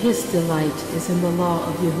 But his delight is in the law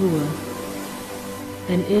of Yahuwah,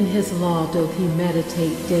 and in his law doth he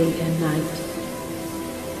meditate day and night.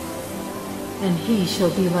 And he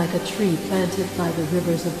shall be like a tree planted by the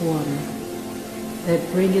rivers of water,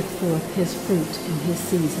 that bringeth forth his fruit in his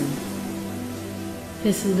season.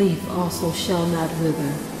 His leaf also shall not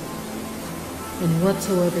wither, and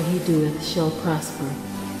whatsoever he doeth shall prosper.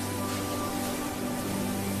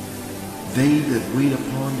 They that wait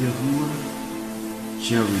upon Yahuwah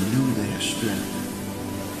shall renew their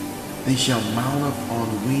strength. They shall mount up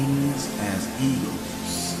on wings as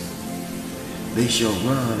eagles. They shall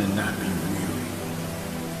run and not be weary.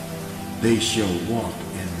 They shall walk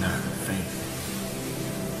and not faint.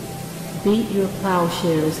 Beat your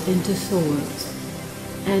plowshares into swords,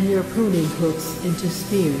 and your pruning hooks into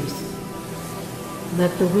spears.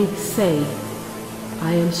 Let the weak say,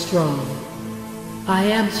 I am strong. I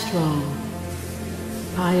am strong.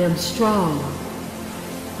 I am strong.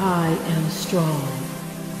 I am strong.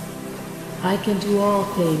 I can do all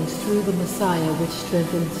things through the Messiah which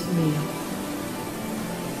strengthens me.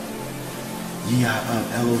 Ye are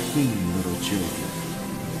of Elohim, little children,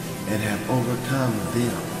 and have overcome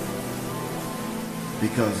them,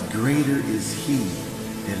 because greater is he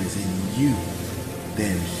that is in you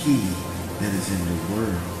than he that is in the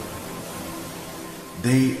world.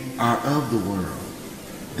 They are of the world,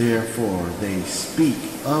 therefore they speak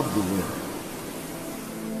of the world,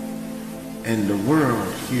 and the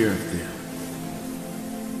world heareth them.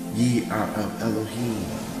 Ye are of Elohim.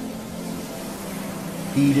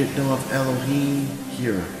 He that knoweth Elohim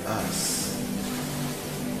heareth us.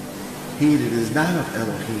 He that is not of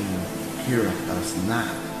Elohim heareth us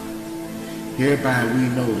not. Hereby we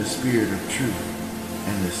know the spirit of truth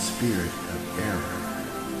and the spirit of error.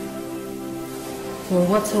 For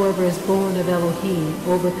whatsoever is born of Elohim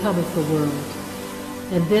overcometh the world,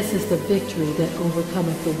 and this is the victory that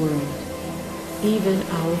overcometh the world, even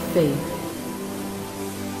our faith.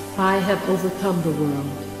 I have overcome the world.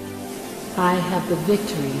 I have the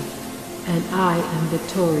victory, and I am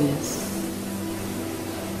victorious.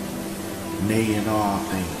 Nay, in all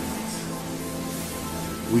things,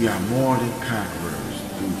 we are more than conquerors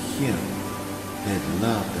through him that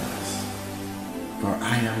loved us. For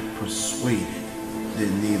I am persuaded that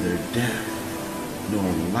neither death, nor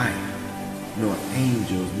life, nor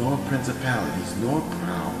angels, nor principalities, nor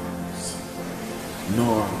powers,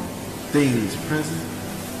 nor things present,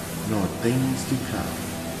 nor things to come,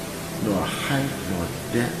 nor height, nor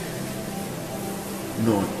depth,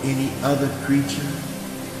 nor any other creature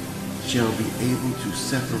shall be able to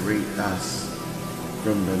separate us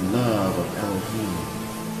from the love of Elohim,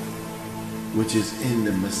 which is in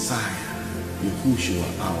the Messiah,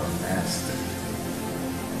 Yahushua our Master.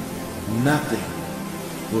 Nothing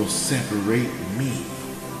will separate me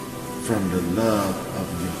from the love of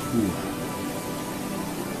Yahuwah.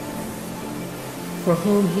 For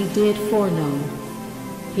whom he did foreknow,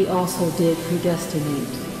 he also did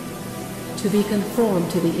predestinate, to be conformed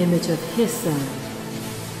to the image of his Son,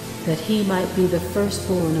 that he might be the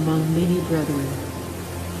firstborn among many brethren.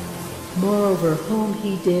 Moreover, whom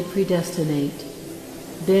he did predestinate,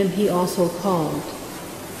 them he also called,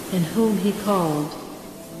 and whom he called,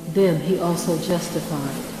 them he also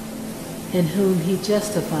justified, and whom he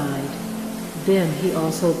justified, them he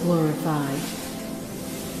also glorified.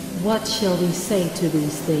 What shall we say to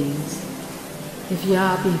these things? If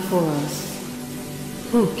Yah be for us,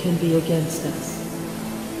 who can be against us?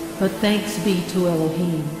 But thanks be to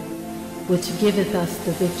Elohim, which giveth us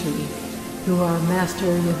the victory through our Master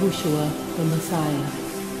Yahushua the Messiah.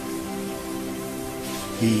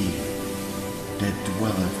 He that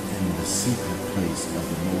dwelleth in the secret place of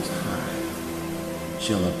the Most High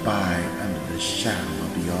shall abide under the shadow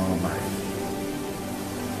of the Almighty.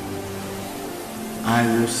 I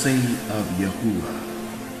will say of Yahuwah,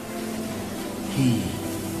 He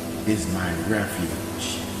is my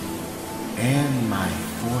refuge and my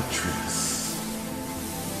fortress,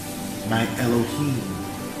 my Elohim,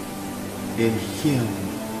 in him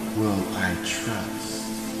will I trust.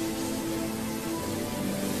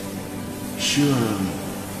 Surely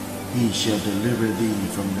he shall deliver thee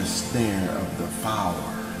from the snare of the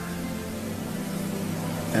fowler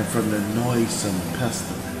and from the noisome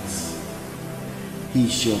pestilence. He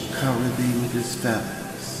shall cover thee with his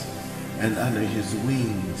feathers, and under his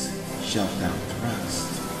wings shalt thou trust.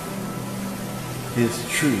 His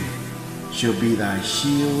truth shall be thy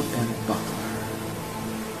shield and buckler.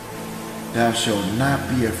 Thou shalt not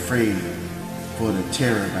be afraid for the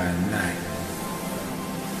terror by night,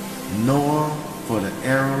 nor for the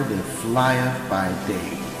arrow that flieth by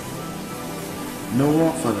day,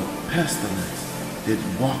 nor for the pestilence that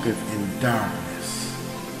walketh in darkness,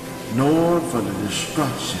 nor for the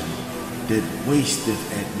destruction that wasteth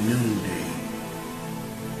at noonday.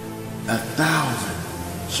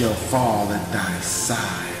 1,000 shall fall at thy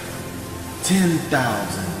side, 10,000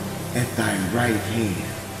 at thy right hand,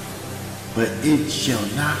 but it shall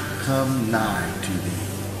not come nigh to thee.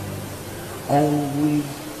 Only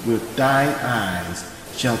with thine eyes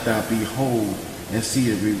shalt thou behold and see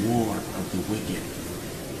the reward of the wicked,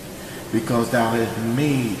 because thou hast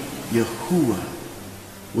made Yahuwah,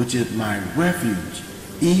 which is my refuge,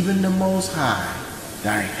 even the Most High,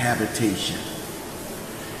 thy habitation.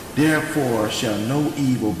 Therefore shall no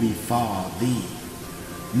evil befall thee,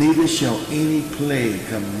 neither shall any plague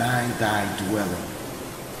come nigh thy dwelling.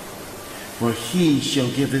 For he shall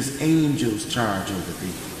give his angels charge over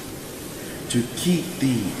thee, to keep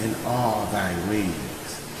thee in all thy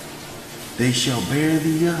ways. They shall bear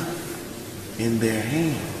thee up in their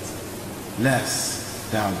hands,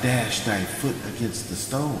 lest thou dash thy foot against the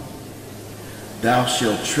stone. Thou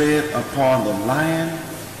shalt tread upon the lion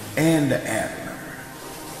and the antler,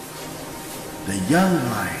 the young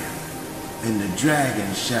lion and the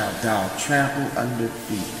dragon shalt thou trample under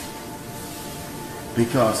feet.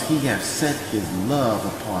 Because he hath set his love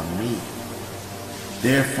upon me,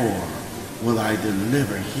 therefore will I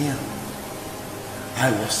deliver him.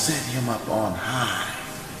 I will set him up on high,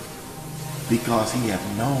 because he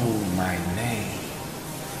hath known my name.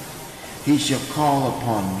 He shall call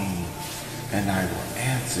upon me, and I will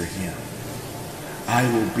answer him. I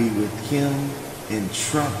will be with him in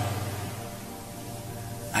trouble.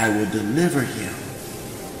 I will deliver him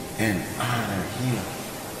and honor him.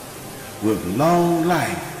 With long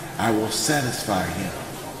life I will satisfy him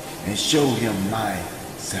and show him my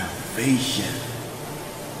salvation.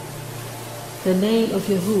 The name of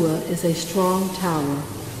Yahuwah is a strong tower.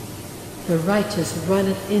 The righteous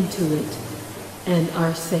runneth into it and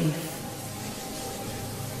are safe.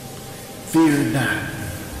 Fear not,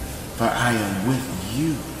 for I am with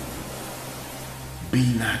you.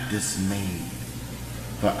 Be not dismayed,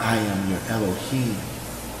 for I am your Elohim.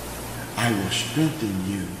 I will strengthen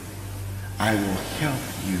you. I will help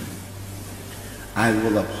you. I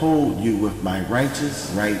will uphold you with my righteous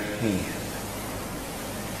right hand.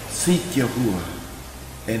 Seek Yahuwah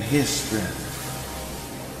and his strength.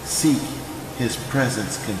 Seek his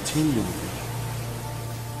presence continually.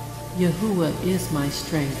 Yahuwah is my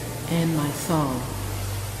strength and my song,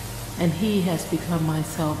 and he has become my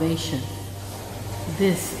salvation.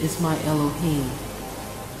 This is my Elohim,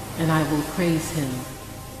 and I will praise him,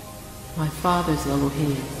 my father's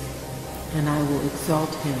Elohim, and I will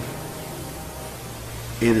exalt him.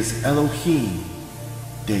 It is Elohim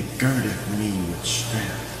that girdeth me with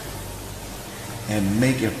strength, and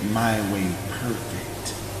maketh my way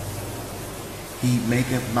perfect. He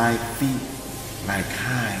maketh my feet like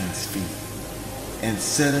hinds' feet, and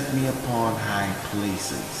setteth me upon high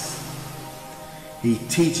places. He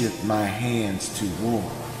teacheth my hands to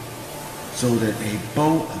war, so that a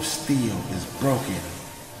bow of steel is broken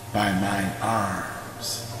by mine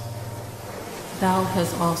arms. Thou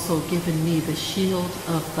hast also given me the shield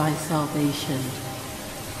of thy salvation,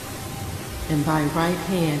 and thy right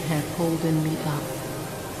hand hath holden me up.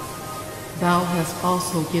 Thou hast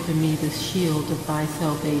also given me the shield of thy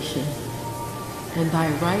salvation, and thy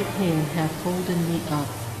right hand hath holden me up,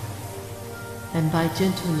 and thy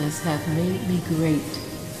gentleness hath made me great.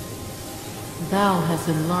 Thou hast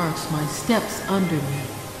enlarged my steps under me,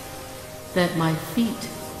 that my feet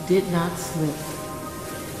did not slip.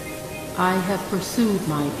 I have pursued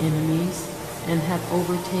my enemies, and have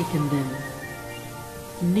overtaken them.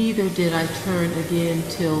 Neither did I turn again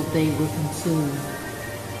till they were consumed.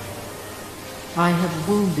 I have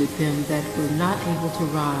wounded them that were not able to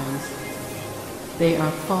rise. They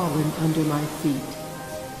are fallen under my feet.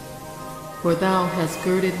 For thou hast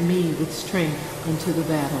girded me with strength unto the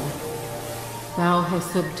battle. Thou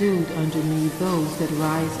hast subdued under me those that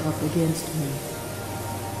rise up against me.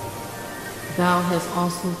 Thou hast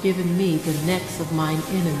also given me the necks of mine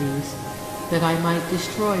enemies, that I might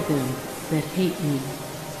destroy them that hate me.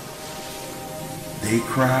 They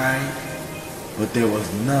cried, but there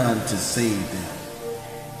was none to save them,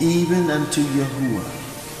 even unto Yahuwah,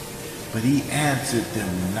 but he answered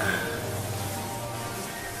them not.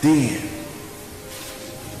 Then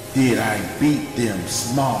did I beat them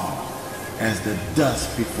small as the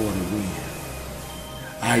dust before the wind.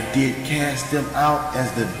 I did cast them out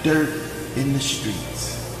as the dirt in the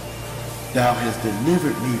streets. Thou hast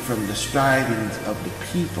delivered me from the strivings of the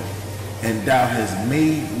people, and thou hast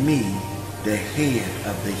made me the head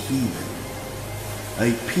of the heathen.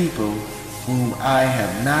 A people whom I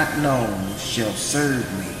have not known shall serve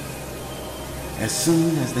me. As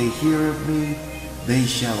soon as they hear of me, they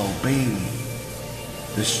shall obey me.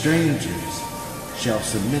 The strangers shall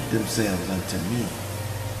submit themselves unto me.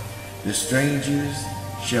 The strangers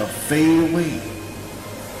shall fade away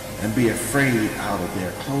and be afraid out of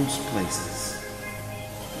their close places.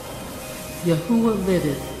 Yahuwah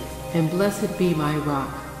liveth, and blessed be my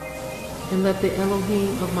rock, and let the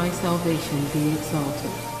Elohim of my salvation be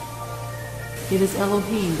exalted. It is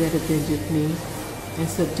Elohim that avengeth me, and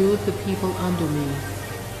subdueth the people under me.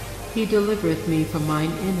 He delivereth me from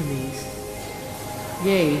mine enemies.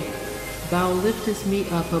 Yea, thou liftest me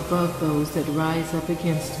up above those that rise up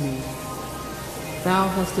against me. Thou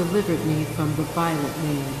hast delivered me from the violent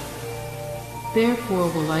man. Therefore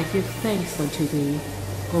will I give thanks unto thee,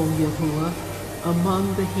 O Yahuwah,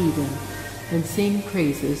 among the heathen, and sing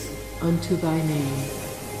praises unto thy name.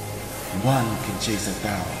 One can chase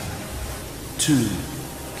 1,000, two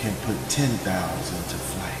can put 10,000 to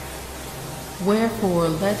flight. Wherefore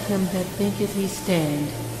let him that thinketh he stand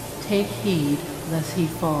take heed lest he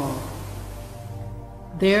fall.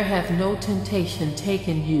 There hath no temptation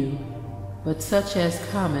taken you, but such as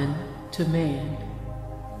common to man.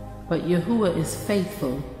 But Yahuwah is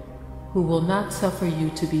faithful, who will not suffer you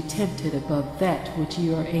to be tempted above that which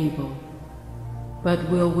you are able, but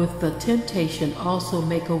will with the temptation also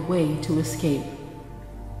make a way to escape,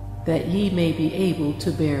 that ye may be able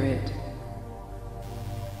to bear it.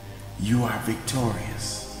 You are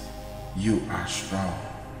victorious. You are strong.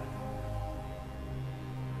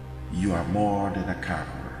 You are more than a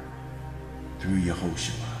conqueror through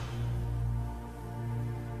Yahushua.